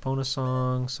Lullaby, Epona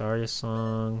Song, Saria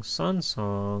Song, Sun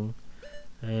Song,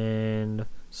 and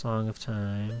Song of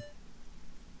Time.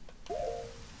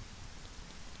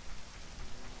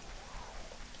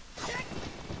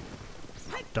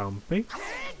 Dumpy.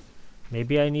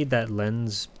 Maybe I need that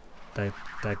lens that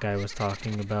guy was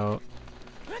talking about.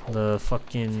 The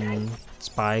fucking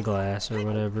spyglass or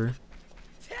whatever.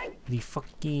 The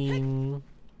fucking...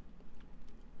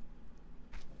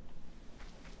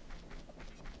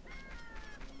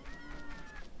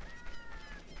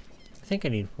 I think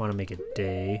I want to make it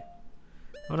day.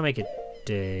 I want to make it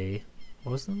day.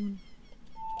 What was the...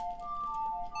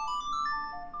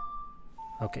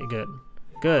 Okay, good.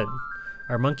 Good.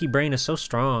 Our monkey brain is so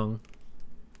strong.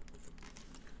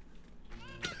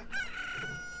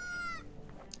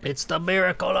 It's the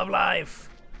miracle of life.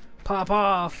 Pop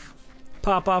off.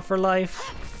 Pop off for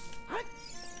life.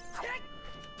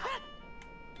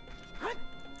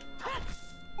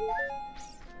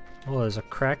 Oh, there's a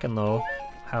crack in the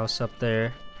house up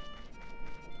there.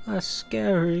 That's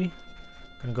scary.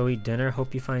 Gonna go eat dinner.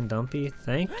 Hope you find Dumpy.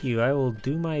 Thank you. I will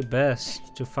do my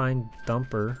best to find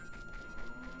Dumper.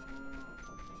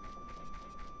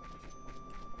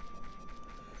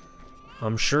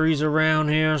 I'm sure he's around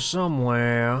here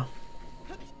somewhere.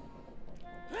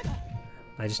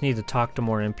 I just need to talk to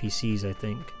more NPCs, I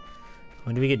think.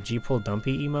 When do we get G-Pull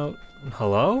Dumpy emote?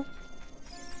 Hello?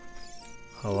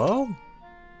 Hello?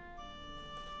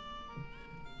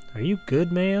 Are you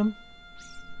good, ma'am?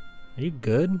 Are you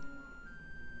good?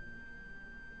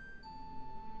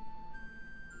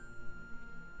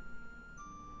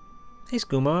 Hey,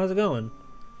 Skooma, how's it going?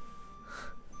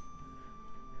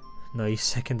 No, you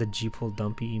second the G-Pull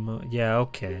Dumpy emote. Yeah,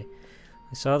 okay.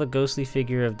 I saw the ghostly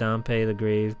figure of Dampe, the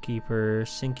gravekeeper,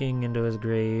 sinking into his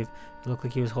grave. It looked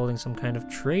like he was holding some kind of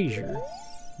treasure.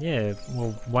 Yeah,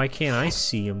 well, why can't I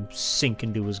see him sink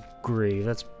into his grave?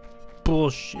 That's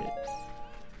bullshit.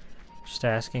 Just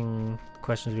asking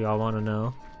questions we all want to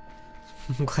know.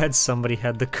 I'm glad somebody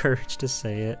had the courage to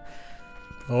say it.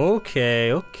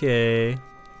 Okay, okay.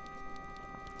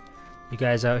 You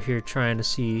guys out here trying to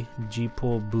see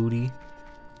G-Pull booty?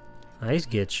 I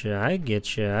get you, I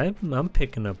get you. I'm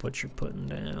picking up what you're putting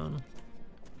down.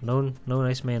 No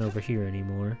nice man over here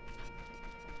anymore.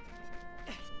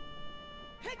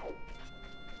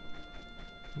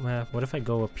 Well, what if I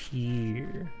go up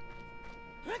here?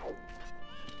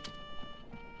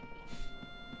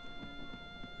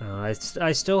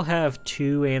 I still have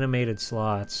 2 animated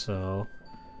slots, so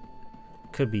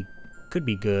could be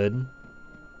good.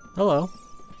 Hello.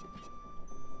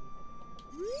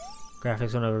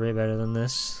 Graphics went over way better than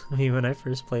this. I mean, when I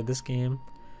first played this game.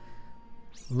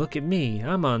 Look at me,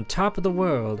 I'm on top of the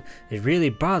world. It really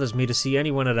bothers me to see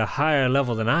anyone at a higher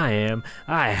level than I am.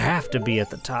 I have to be at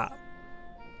the top.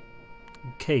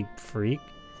 Okay, freak.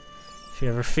 If you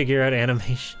ever figure out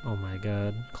animation... Oh my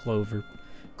god, Clover.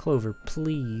 Clover,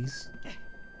 please.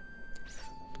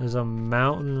 There's a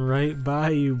mountain right by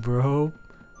you, bro.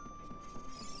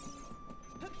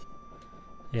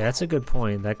 Yeah, that's a good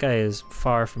point. That guy is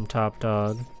far from top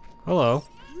dog. Hello.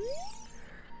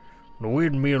 The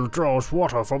windmill draws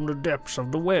water from the depths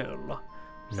of the well.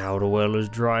 Now the well is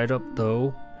dried up,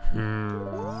 though.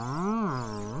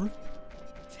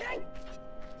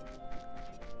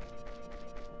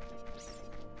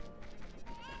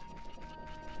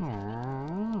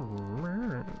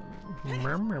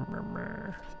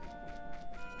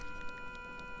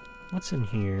 What's in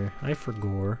here? I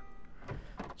forgot.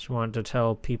 Just wanted to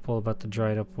tell people about the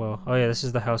dried up well. Oh yeah, this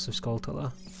is the House of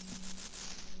Skulltula.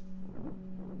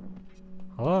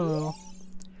 Hello?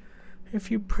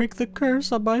 If you break the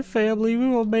curse on my family, we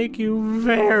will make you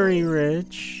very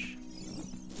rich.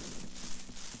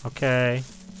 Okay.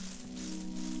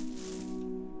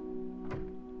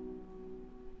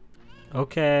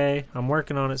 Okay, I'm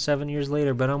working on it 7 years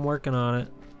later, but I'm working on it.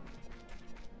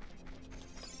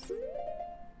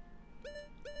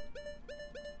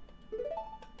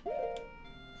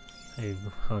 Hey,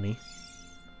 honey.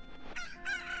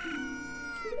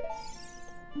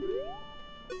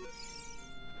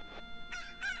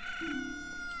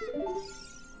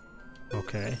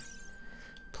 Okay.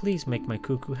 Please make my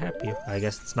cuckoo happy. I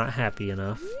guess it's not happy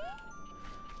enough.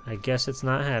 I guess it's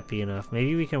not happy enough.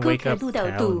 Maybe we can wake up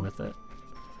Talon with it.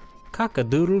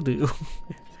 Cock-a-doodle-doo.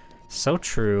 So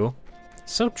true.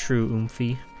 So true,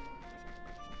 Oomphy.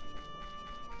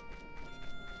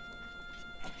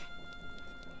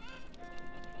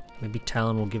 Maybe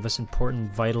Talon will give us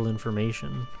important, vital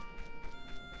information.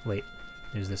 Wait,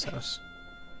 there's this house.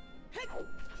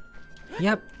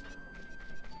 Yep.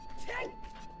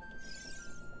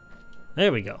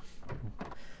 There we go.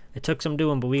 It took some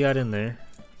doing, but we got in there.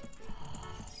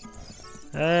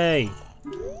 Hey!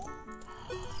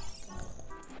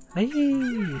 Hey!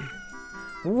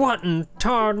 What in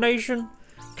tarnation?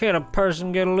 Can a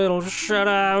person get a little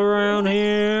shut-eye around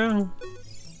here?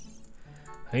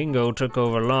 Ingo took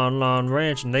over Lon Lon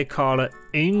Ranch and they call it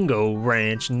Ingo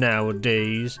Ranch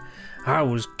nowadays. I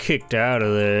was kicked out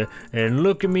of there, and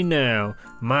look at me now.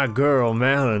 My girl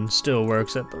Malin still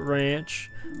works at the ranch.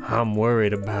 I'm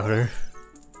worried about her.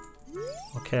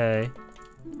 Okay.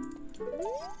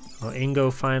 Well,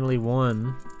 Ingo finally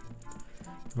won.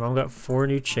 Mom got 4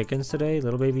 new chickens today,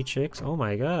 little baby chicks. Oh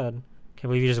my god. Can't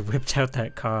believe you just whipped out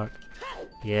that cock.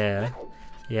 Yeah.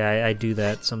 Yeah, I do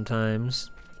that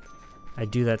sometimes. I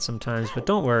do that sometimes, but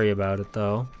don't worry about it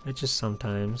though. It's just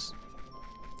sometimes.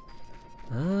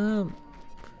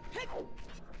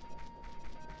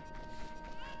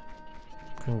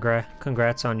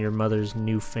 Congrats on your mother's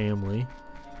new family.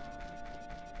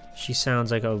 She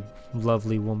sounds like a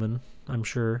lovely woman, I'm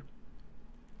sure.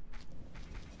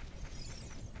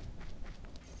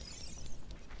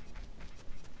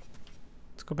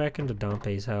 Let's go back into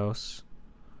Dompe's house.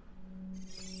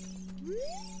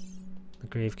 The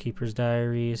Gravekeeper's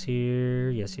diary is here.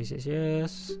 Yes, yes, yes,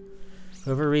 yes.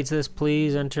 Whoever reads this,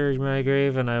 please enter my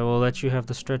grave and I will let you have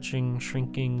the stretching,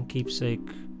 shrinking keepsake.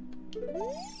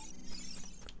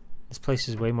 This place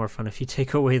is way more fun if you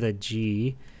take away the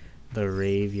G, the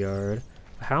Raveyard.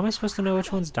 How am I supposed to know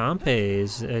which one's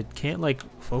Dompe's? I can't, like,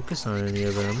 focus on any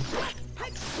of them.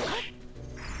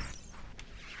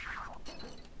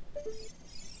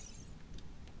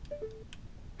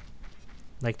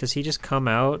 Like, does he just come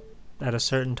out at a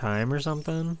certain time or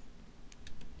something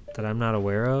that I'm not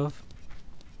aware of?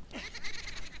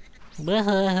 It's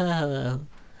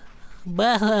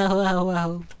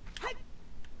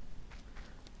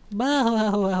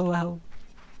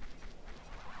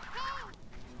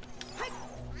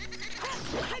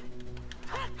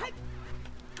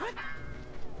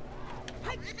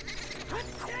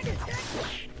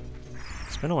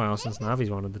been a while since Navi's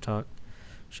wanted to talk.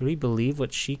 Should we believe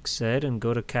what Sheik said and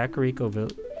go to Kakariko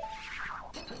Village?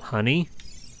 Honey?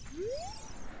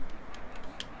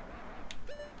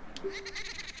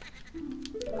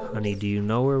 Honey, do you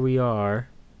know where we are?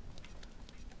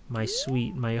 My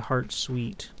sweet, my heart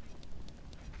sweet.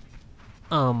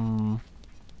 Navi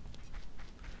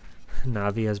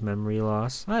has memory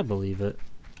loss. I believe it.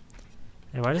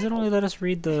 Hey, why does it only let us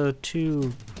read the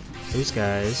those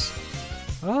guys?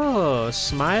 Oh,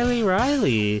 Smiley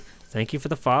Riley. Thank you for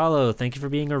the follow. Thank you for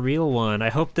being a real one. I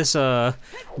hope this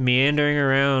meandering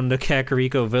around the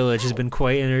Kakariko Village has been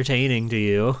quite entertaining to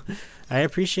you. I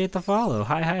appreciate the follow.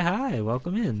 Hi, hi, hi.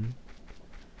 Welcome in.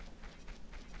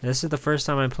 This is the first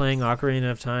time I'm playing Ocarina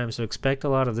of Time, so expect a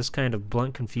lot of this kind of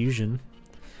blunt confusion.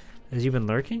 Has you been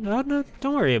lurking? Oh, no,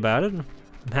 don't worry about it. I'm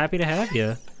happy to have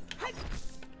you.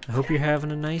 I hope you're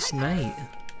having a nice night.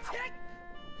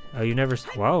 Oh, you never...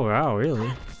 Wow, wow, really?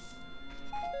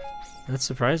 That's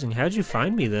surprising. How'd you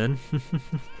find me then?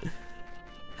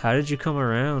 How did you come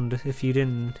around if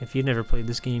you'd never played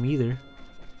this game either?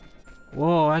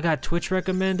 Whoa, I got Twitch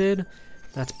recommended?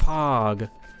 That's Pog.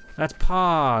 That's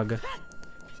Pog.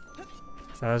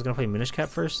 Thought I was gonna play Minish Cap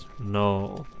first?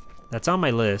 No. That's on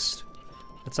my list.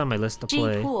 That's on my list to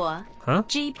play. G-Poor. Huh?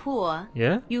 G-Poor.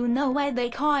 Yeah? You know why they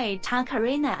call it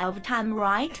Ocarina of Time,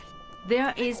 right?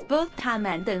 There is both time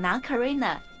and an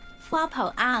Ocarina.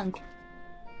 Floppo Ang.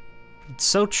 It's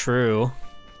so true.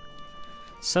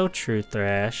 So true,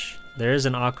 Thrash. There is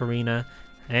an Ocarina,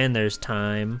 and there's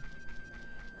time.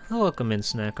 Welcome in,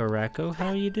 Snacko Racco. How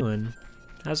are you doing?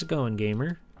 How's it going,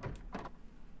 gamer?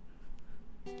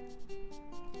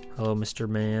 Hello, Mr.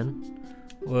 Man.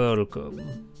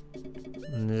 Welcome.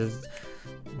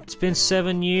 It's been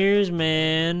 7 years,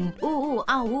 man. Ooh,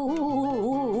 ow, ooh,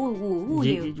 ooh, ooh,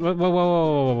 ooh,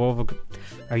 Whoa.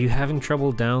 Are you having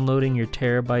trouble downloading your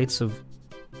terabytes of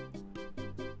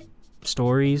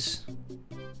stories?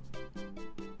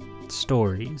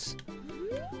 Stories.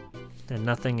 And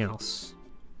nothing else.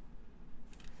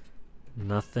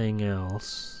 Nothing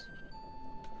else.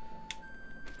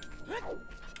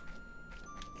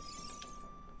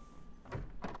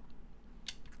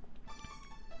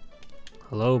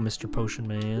 Hello, Mr. Potion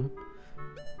Man.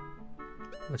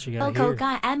 What you got Local here?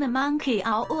 guy, I'm a monkey.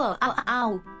 Ow, ow, ow,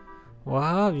 ow.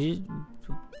 Wow,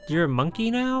 you're a monkey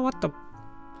now? What the?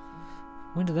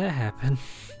 When did that happen?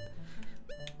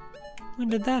 When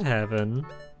did that happen?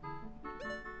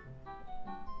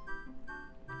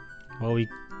 Well, we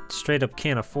straight up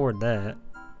can't afford that.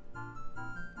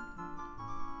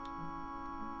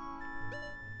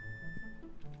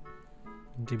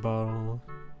 Empty bottle.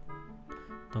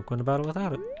 Don't go in the battle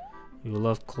without it. You will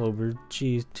love Clover.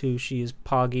 She too. She is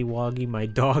Poggy Woggy, my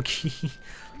doggy.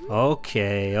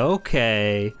 Okay,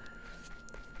 okay.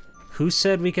 Who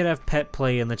said we could have pet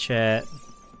play in the chat?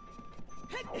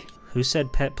 Who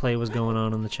said pet play was going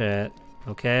on in the chat?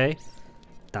 Okay?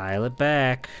 Dial it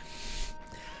back.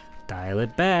 Dial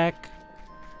it back.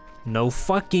 No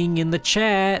fucking in the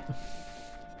chat.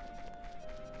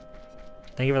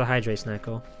 Thank you for the hydrate,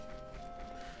 Snacko.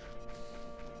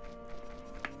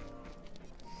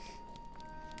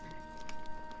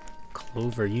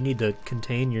 Clover, you need to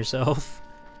contain yourself.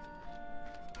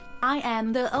 I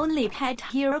am the only pet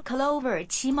here, Clover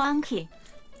Chimonkey.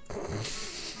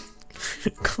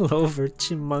 Clover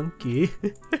Chimonkey.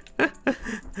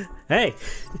 Hey!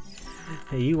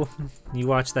 Hey, you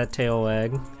watch that tail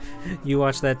wag. You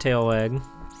watch that tail wag.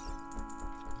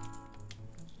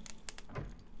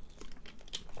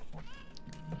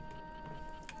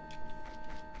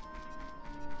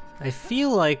 I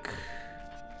feel like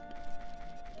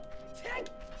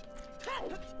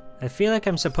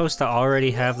I'm supposed to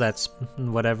already have that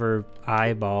whatever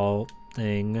eyeball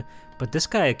thing, but this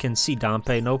guy can see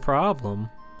Dampé no problem.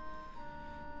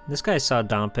 This guy saw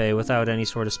Dampé without any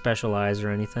sort of special eyes or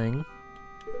anything.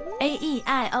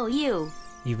 A-E-I-O-U.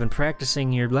 You've been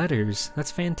practicing your letters.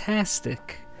 That's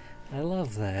fantastic. I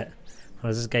love that. What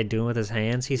is this guy doing with his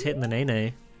hands? He's hitting the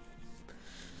nay-nay.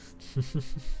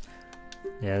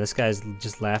 Yeah, this guy's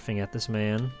just laughing at this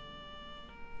man.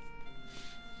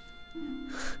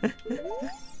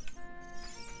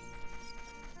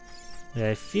 Yeah,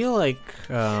 I feel like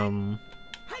I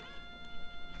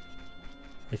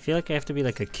have to be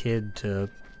like a kid to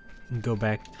go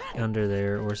back under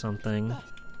there or something.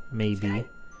 Maybe.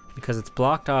 Because it's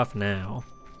blocked off now.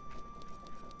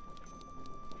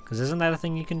 Because isn't that a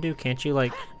thing you can do? Can't you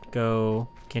like go...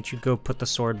 Can't you go put the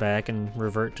sword back and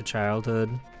revert to childhood?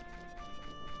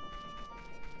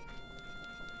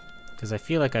 Because I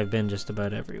feel like I've been just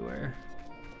about everywhere.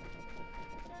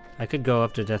 I could go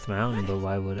up to Death Mountain, but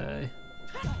why would I?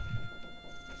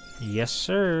 Yes,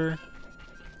 sir.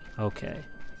 Okay.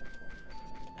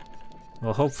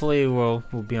 Well, hopefully we'll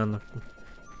be on the...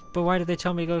 But why did they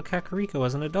tell me to go to Kakariko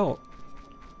as an adult?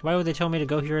 Why would they tell me to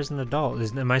go here as an adult?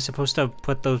 Am I supposed to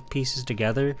put those pieces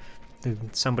together?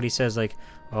 Somebody says like,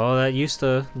 oh,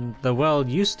 the well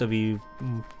used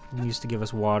to give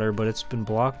us water, but it's been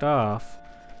blocked off.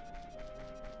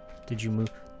 Did you move?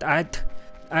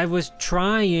 I was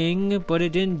trying, but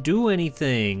it didn't do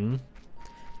anything.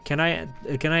 Can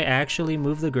I actually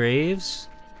move the graves?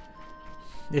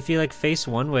 If you like face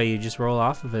one way, you just roll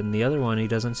off of it, and the other one, he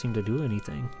doesn't seem to do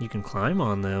anything. You can climb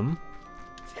on them.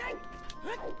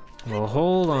 Well,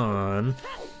 hold on.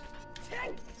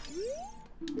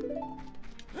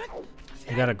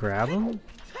 You gotta grab them?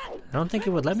 I don't think it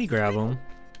would let me grab them.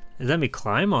 It let me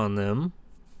climb on them,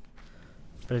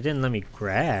 but it didn't let me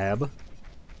grab.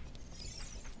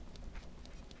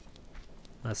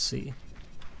 Let's see.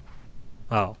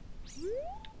 Oh.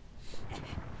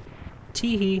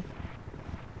 Teehee.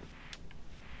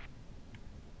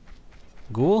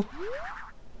 Ghoul?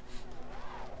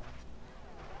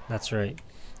 That's right.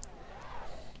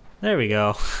 There we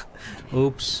go.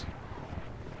 Oops.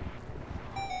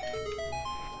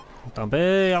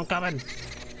 Dampé, I'm coming.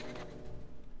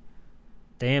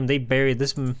 Damn, they buried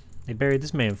this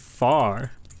man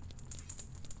far.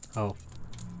 Oh.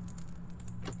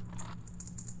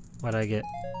 What'd I get?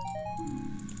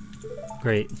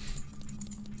 Great.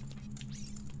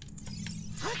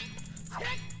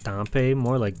 Dampé,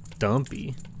 more like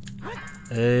Dumpy.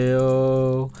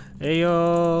 Ayo,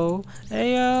 ayo,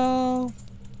 ayo.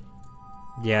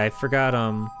 Yeah, I forgot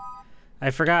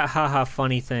haha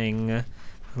funny thing.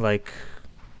 Like,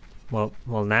 well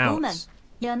now Woman, it's...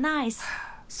 you're nice,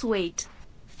 sweet,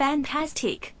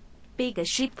 fantastic. Big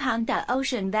ship on the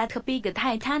ocean, that big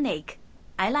Titanic.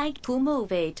 I like to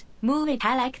move it,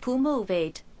 I like to move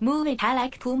it, I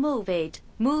like to move it,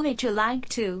 you like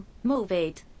to move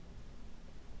it.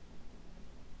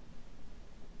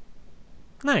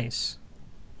 Nice.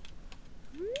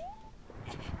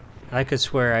 I could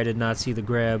swear I did not see the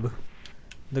grab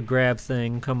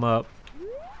thing come up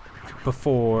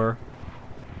before.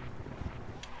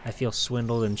 I feel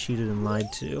swindled and cheated and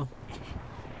lied to.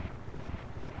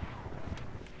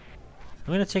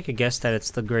 I'm gonna take a guess that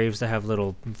it's the graves that have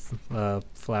little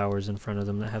flowers in front of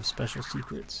them that have special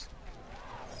secrets.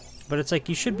 But it's like,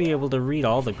 you should be able to read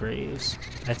all the graves.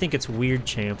 I think it's weird,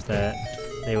 Champ, that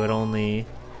they would only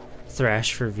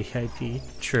thrash for VIP.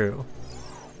 True.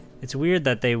 It's weird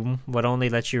that they would only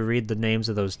let you read the names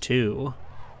of those two.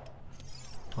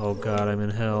 Oh god, I'm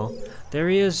in hell. There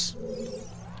he is!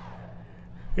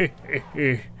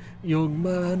 Young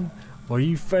man, are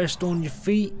you fast on your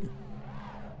feet?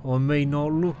 I may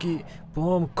not look it, but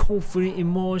I'm confident in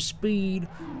my speed.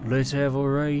 Let's have a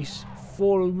race.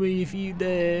 Follow me if you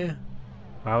dare.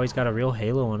 Wow, he's got a real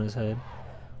halo on his head.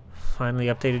 Finally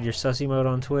updated your sussy mode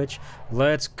on Twitch.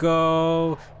 Let's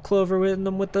go! Clover hitting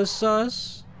them with the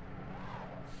sus.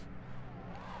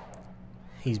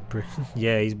 He's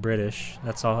he's British.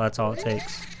 That's all it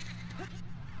takes.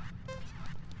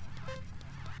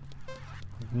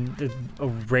 A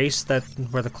race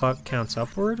where the clock counts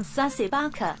upward? Sussy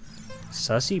Baka.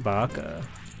 Sussy Baka.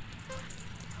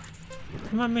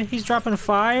 Come on, man, he's dropping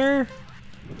fire?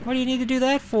 What do you need to do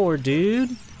that for,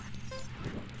 dude?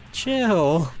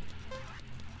 Chill.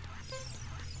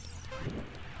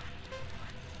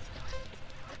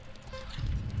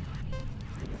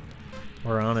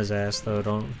 We're on his ass though,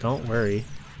 don't worry.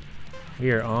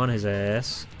 We are on his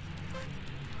ass.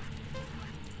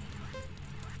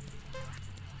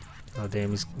 Oh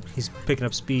damn, he's picking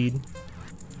up speed.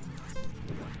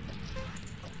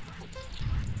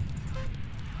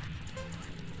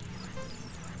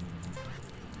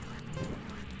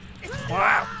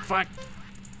 Wow, fuck.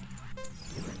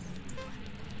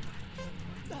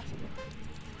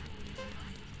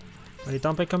 Hey,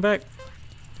 Dompe, come back.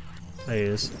 There he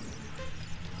is.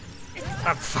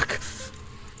 Ah, fuck.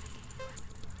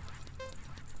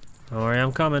 Don't worry,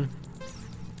 I'm coming.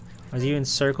 Why is he in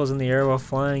circles in the air while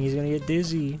flying? He's gonna get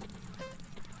dizzy.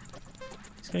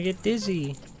 He's gonna get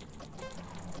dizzy.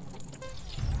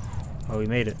 Oh, we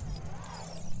made it.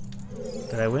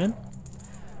 Did I win?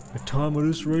 The time of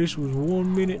this race was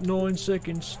 1 minute 9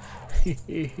 seconds.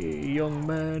 Young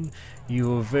man,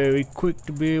 you are very quick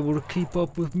to be able to keep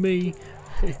up with me.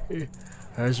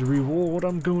 As a reward,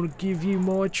 I'm going to give you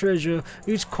my treasure.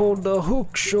 It's called the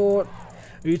hook shot.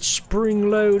 Its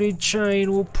spring-loaded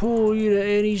chain will pull you to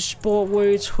any spot where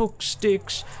its hook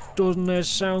sticks. Doesn't that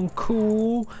sound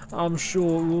cool? I'm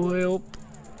sure it will help.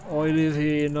 I live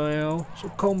here now, so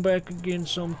come back again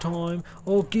sometime.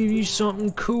 I'll give you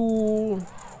something cool.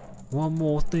 One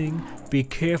more thing, be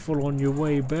careful on your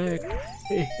way back.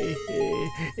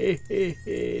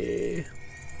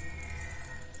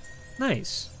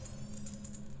 Nice.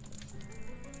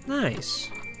 Nice.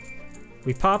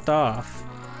 We popped off.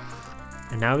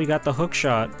 And now we got the hook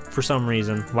shot for some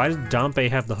reason. Why did Dompe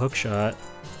have the hook shot?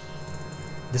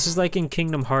 This is like in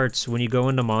Kingdom Hearts when you go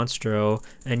into Monstro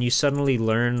and you suddenly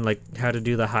learn like how to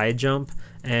do the high jump,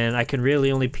 and I can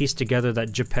really only piece together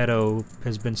that Geppetto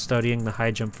has been studying the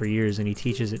high jump for years and he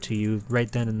teaches it to you right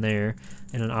then and there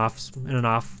in an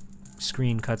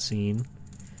off-screen cutscene.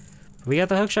 We got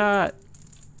the hook shot.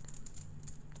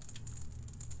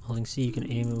 Holding C, you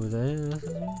can aim it with it.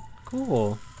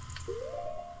 Cool.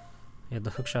 You had the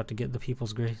hook shot to get the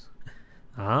people's grace.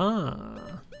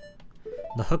 Ah.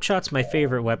 The hookshot's my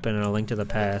favorite weapon in A Link to the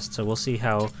Past, so we'll see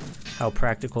how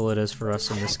practical it is for us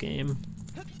in this game.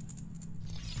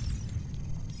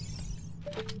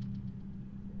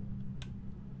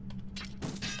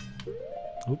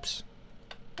 Oops.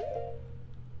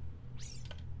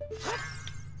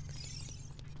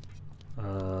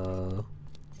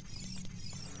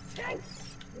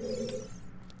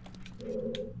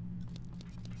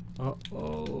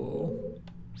 Uh-oh.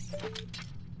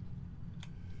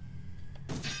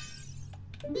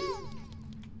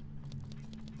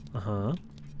 Uh-huh.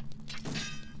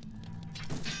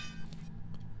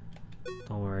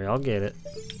 Don't worry, I'll get it.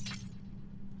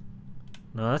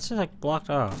 No, that's just like blocked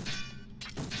off.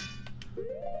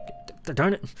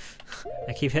 Darn it!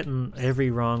 I keep hitting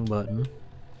every wrong button.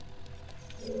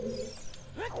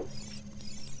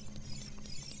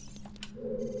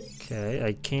 Okay,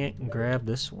 I can't grab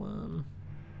this one.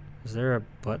 Is there a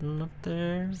button up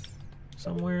there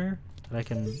somewhere that I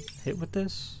can hit with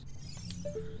this?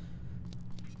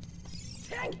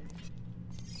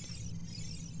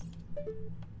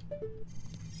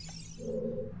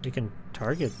 We can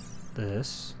target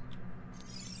this.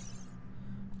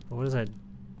 But what is that?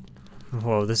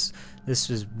 Whoa, this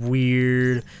is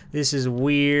weird. This is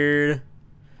weird.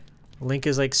 Link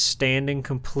is like standing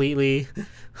completely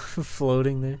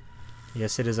floating there.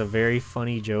 Yes, it is a very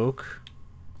funny joke.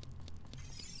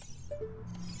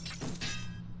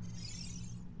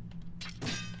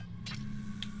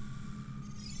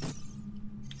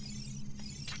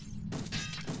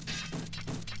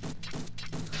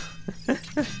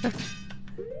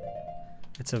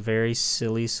 It's a very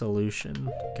silly solution.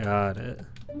 Got it.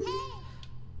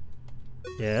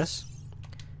 Yes?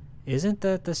 Isn't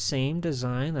that the same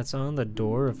design that's on the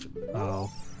door of... Oh.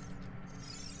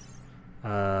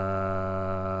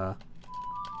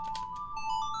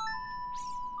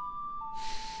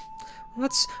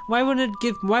 Why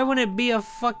wouldn't it be a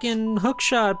fucking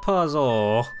hookshot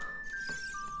puzzle?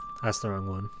 That's the wrong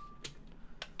one.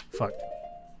 Fuck.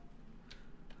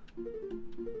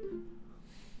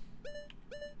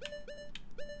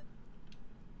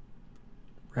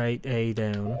 Write A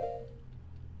down.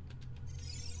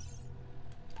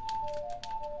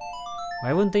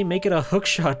 Why wouldn't they make it a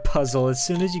hookshot puzzle as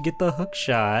soon as you get the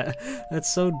hookshot?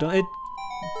 That's so dumb.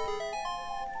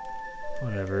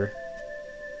 Whatever.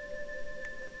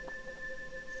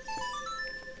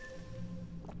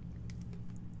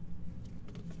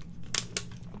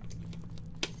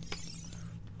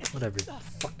 Whatever.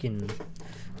 Fucking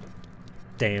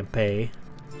Dampe.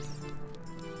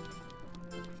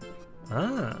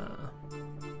 Ah.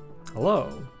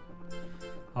 Hello.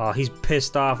 Oh, he's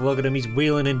pissed off. Look at him. He's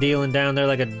wheeling and dealing down there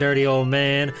like a dirty old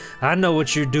man. I know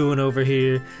what you're doing over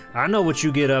here. I know what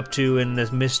you get up to in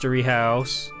this mystery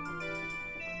house.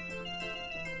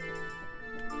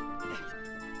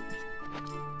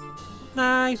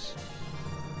 Nice!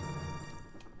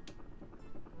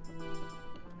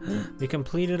 We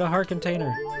completed a heart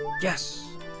container. Yes!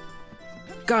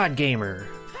 God Gamer!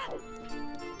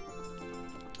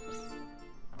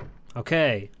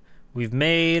 Okay, we've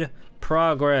made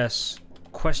progress.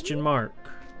 Question mark.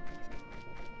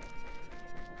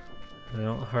 I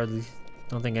don't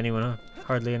think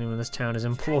hardly anyone in this town is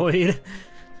employed.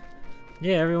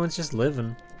 Yeah, everyone's just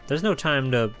living. There's no time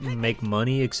to make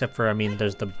money except for, I mean,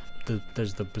 there's the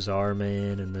bazaar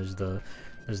man, and there's the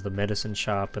medicine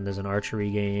shop, and there's an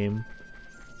archery game.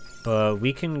 But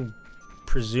we can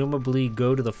presumably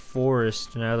go to the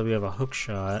forest now that we have a hook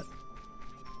shot.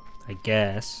 I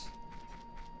guess.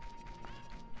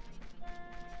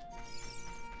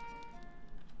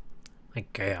 I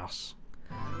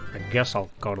guess I'll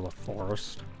go to the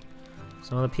forest.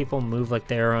 Some of the people move like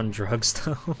they're on drugs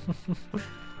though.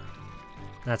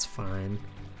 That's fine.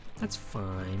 That's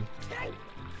fine.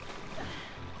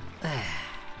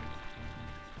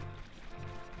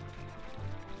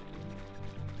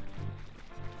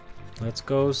 Let's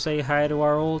go say hi to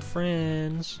our old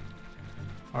friends.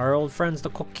 Our old friends, the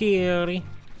Kokiri.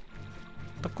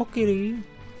 The Kokiri.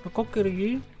 The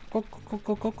Kokiri.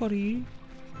 Kokiri.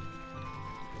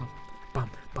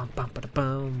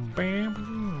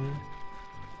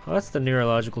 Oh, that's the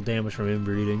neurological damage from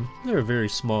inbreeding. They're a very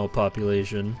small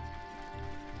population.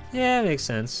 Yeah, makes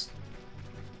sense.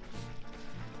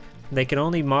 They can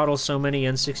only model so many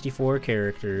N64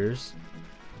 characters.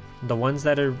 The ones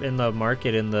that are in the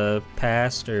market in the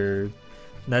past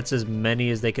that's as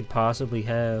many as they could possibly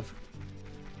have.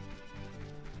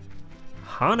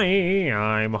 Honey,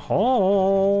 I'm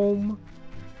home.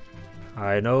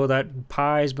 I know that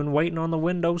pie's been waiting on the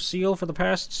windowsill for the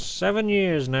past 7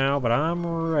 years now, but I'm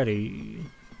ready.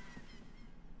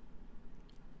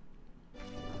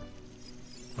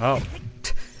 Oh.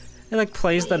 It like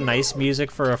plays the nice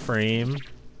music for a frame.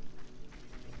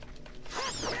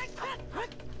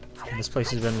 This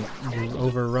place has been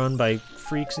overrun by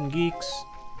freaks and geeks.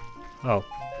 Oh,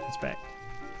 it's back.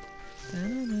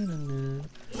 You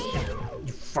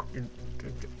fucking...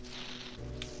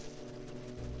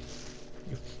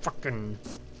 You fucking...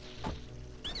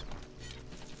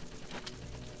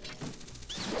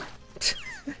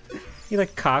 He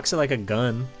like cocks it like a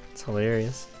gun. It's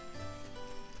hilarious.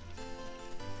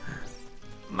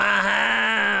 My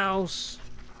house!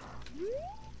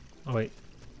 Oh wait,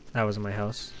 that wasn't my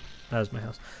house. That was my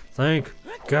house. Thank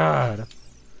God.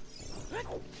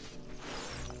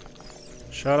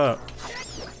 Shut up.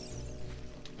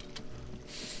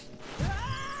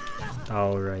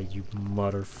 Alright, you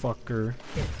motherfucker.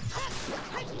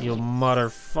 You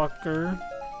motherfucker.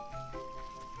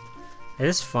 It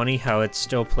is funny how it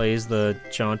still plays the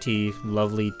jaunty,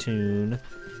 lovely tune,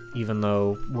 even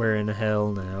though we're in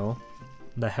hell now.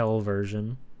 The hell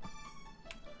version.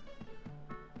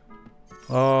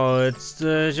 Oh, it's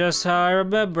just how I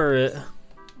remember it.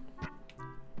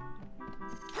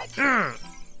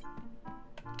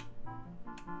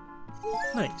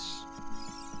 Nice.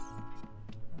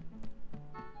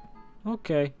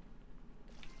 Okay.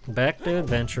 Back to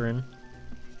adventuring.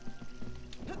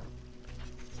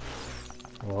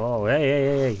 Whoa, hey, hey,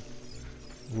 hey, hey.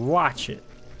 Watch it.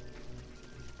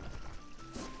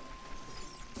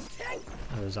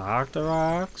 There's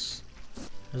Octoroks.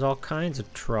 There's all kinds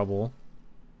of trouble.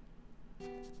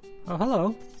 Oh,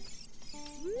 hello.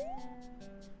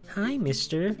 Hi,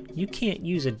 mister. You can't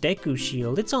use a Deku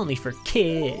shield. It's only for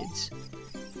kids.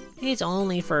 It's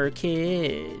only for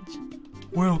kids.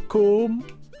 Welcome.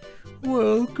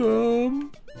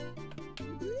 Welcome.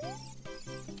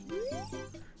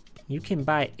 You can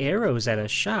buy arrows at a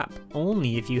shop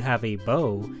only if you have a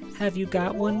bow. Have you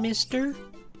got one, mister?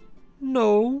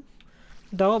 No.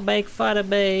 Don't make fun of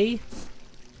me.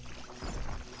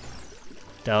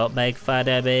 Don't make fun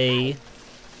of me.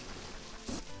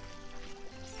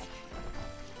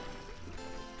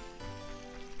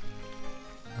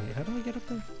 Wait, how do I get up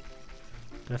there?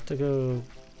 Do I have to go...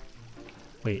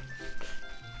 Wait.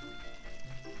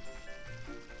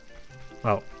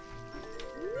 Oh.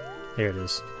 There it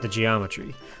is. The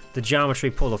geometry. The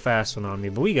geometry pulled a fast one on me,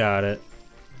 but we got it.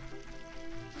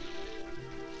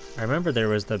 I remember there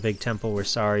was the big temple where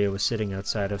Saria was sitting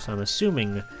outside of, so I'm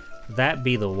assuming that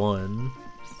be the one.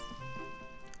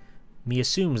 Me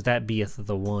assumes that beeth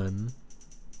the one.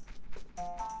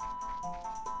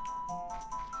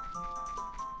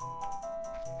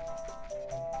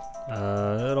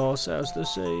 It all sounds the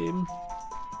same.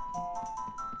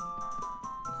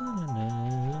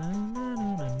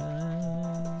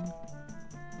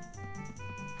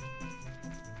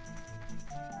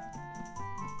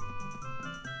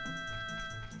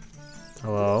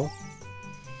 Hello?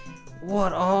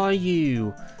 What are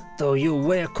you? Though you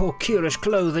wear Korkirish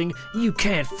clothing, you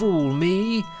can't fool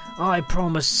me. I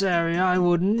promised Sari I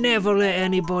would never let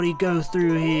anybody go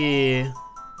through here.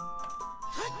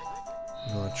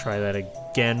 You wanna try that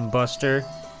again, Buster?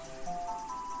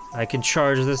 I can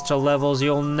charge this to levels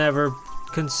you'll never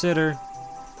consider.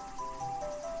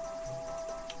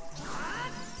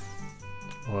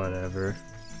 Whatever.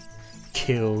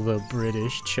 Kill the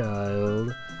British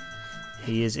child.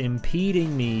 He is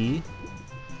impeding me.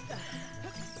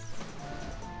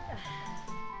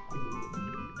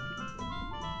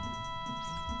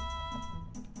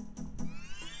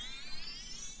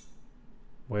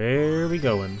 Where are we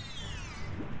going?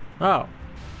 Oh.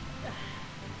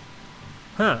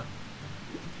 Huh.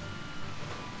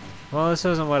 Well, this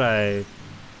isn't what I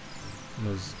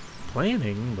was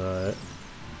planning, but...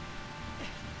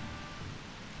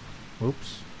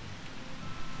 Oops.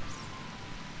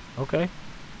 Okay.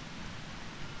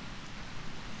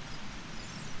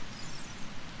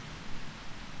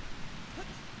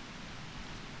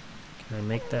 Can I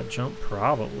make that jump?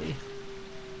 Probably.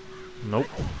 Nope.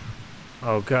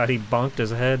 Oh god, he bonked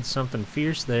his head. Something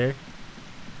fierce there.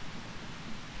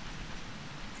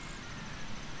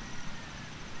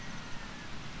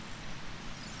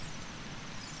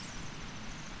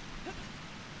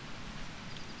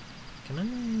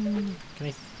 Can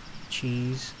I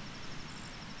cheese?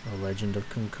 A Legend of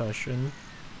Concussion.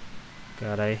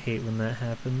 God, I hate when that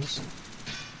happens.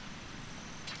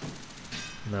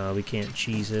 No, we can't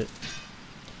cheese it.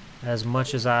 As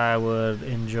much as I would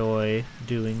enjoy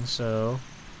doing so.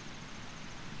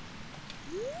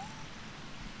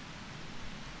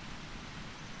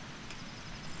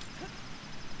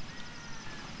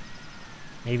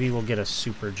 Maybe we'll get a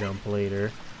super jump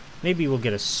later. Maybe we'll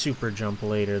get a super jump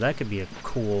later. That could be a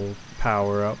cool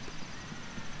power-up.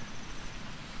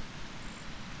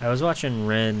 I was watching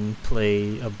Ren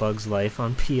play A Bug's Life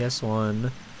on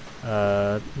PS1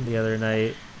 the other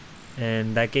night,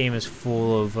 and that game is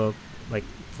full of like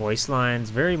voice lines,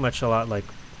 very much a lot like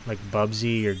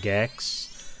Bubsy or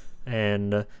Gex,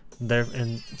 and there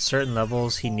in certain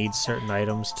levels he needs certain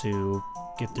items to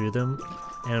get through them.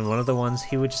 And one of the ones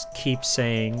he would just keep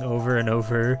saying over and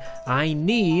over, I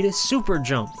need super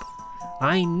jump.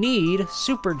 I need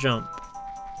super jump.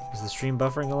 Is the stream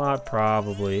buffering a lot?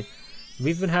 Probably.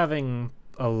 We've been having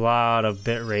a lot of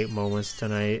bitrate moments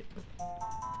tonight.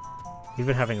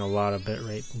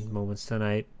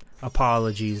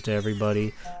 Apologies to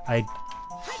everybody. I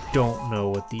don't know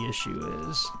what the issue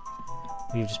is.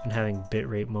 We've just been having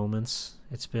bitrate moments.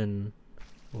 It's been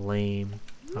lame.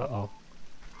 Uh-oh.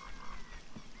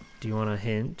 Do you want a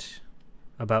hint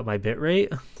about my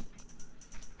bitrate?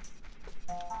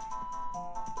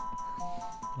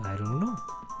 I don't know.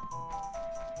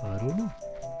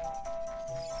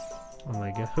 Oh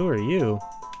my god, who are you?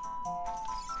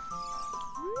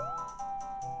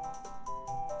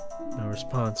 No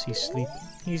response, he's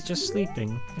just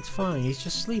sleeping. It's fine, he's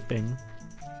just sleeping.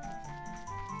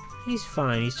 He's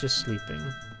fine, he's just sleeping.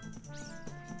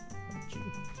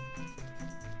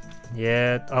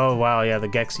 Yeah, oh wow, yeah, the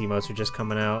Gex emotes are just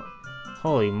coming out.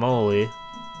 Holy moly.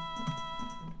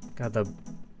 Got the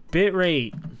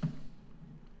bitrate.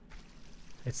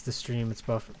 It's the stream, it's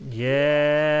buffer.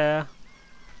 Yeah.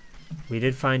 We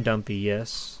did find Dumpy,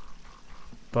 yes.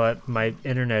 But my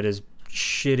internet is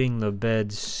shitting the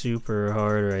bed super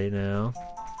hard right now.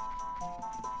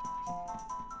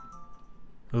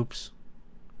 Oops.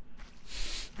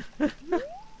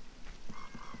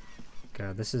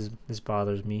 God, this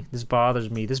bothers me. This bothers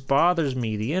me.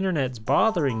 The internet's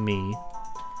bothering me.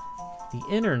 The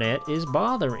internet is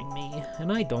bothering me,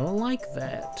 and I don't like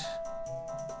that.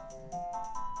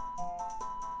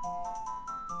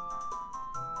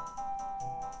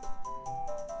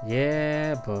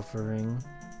 Yeah, buffering.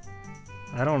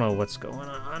 I don't know what's going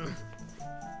on.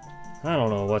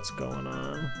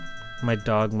 My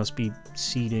dog must be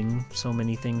seeding so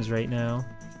many things right now.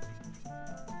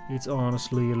 It's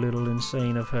honestly a little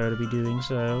insane of her to be doing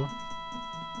so.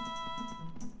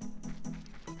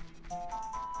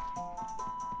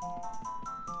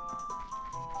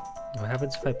 What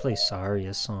happens if I play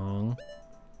Saria's song?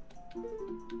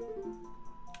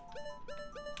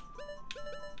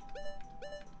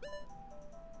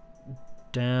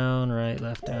 Down, right,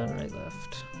 left, down, right,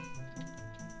 left.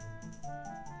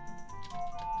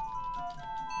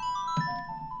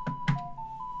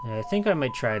 Yeah, I think I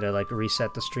might try to like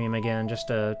reset the stream again just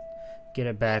to get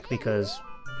it back because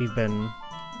we've been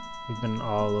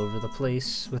all over the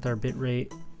place with our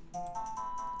bitrate.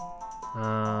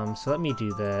 So let me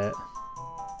do that.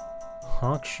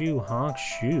 Honk shoe, honk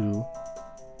shoe.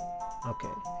 Okay.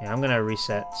 Yeah, I'm gonna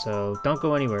reset, so don't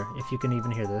go anywhere if you can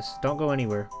even hear this. Don't go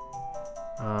anywhere.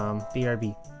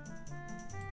 BRB.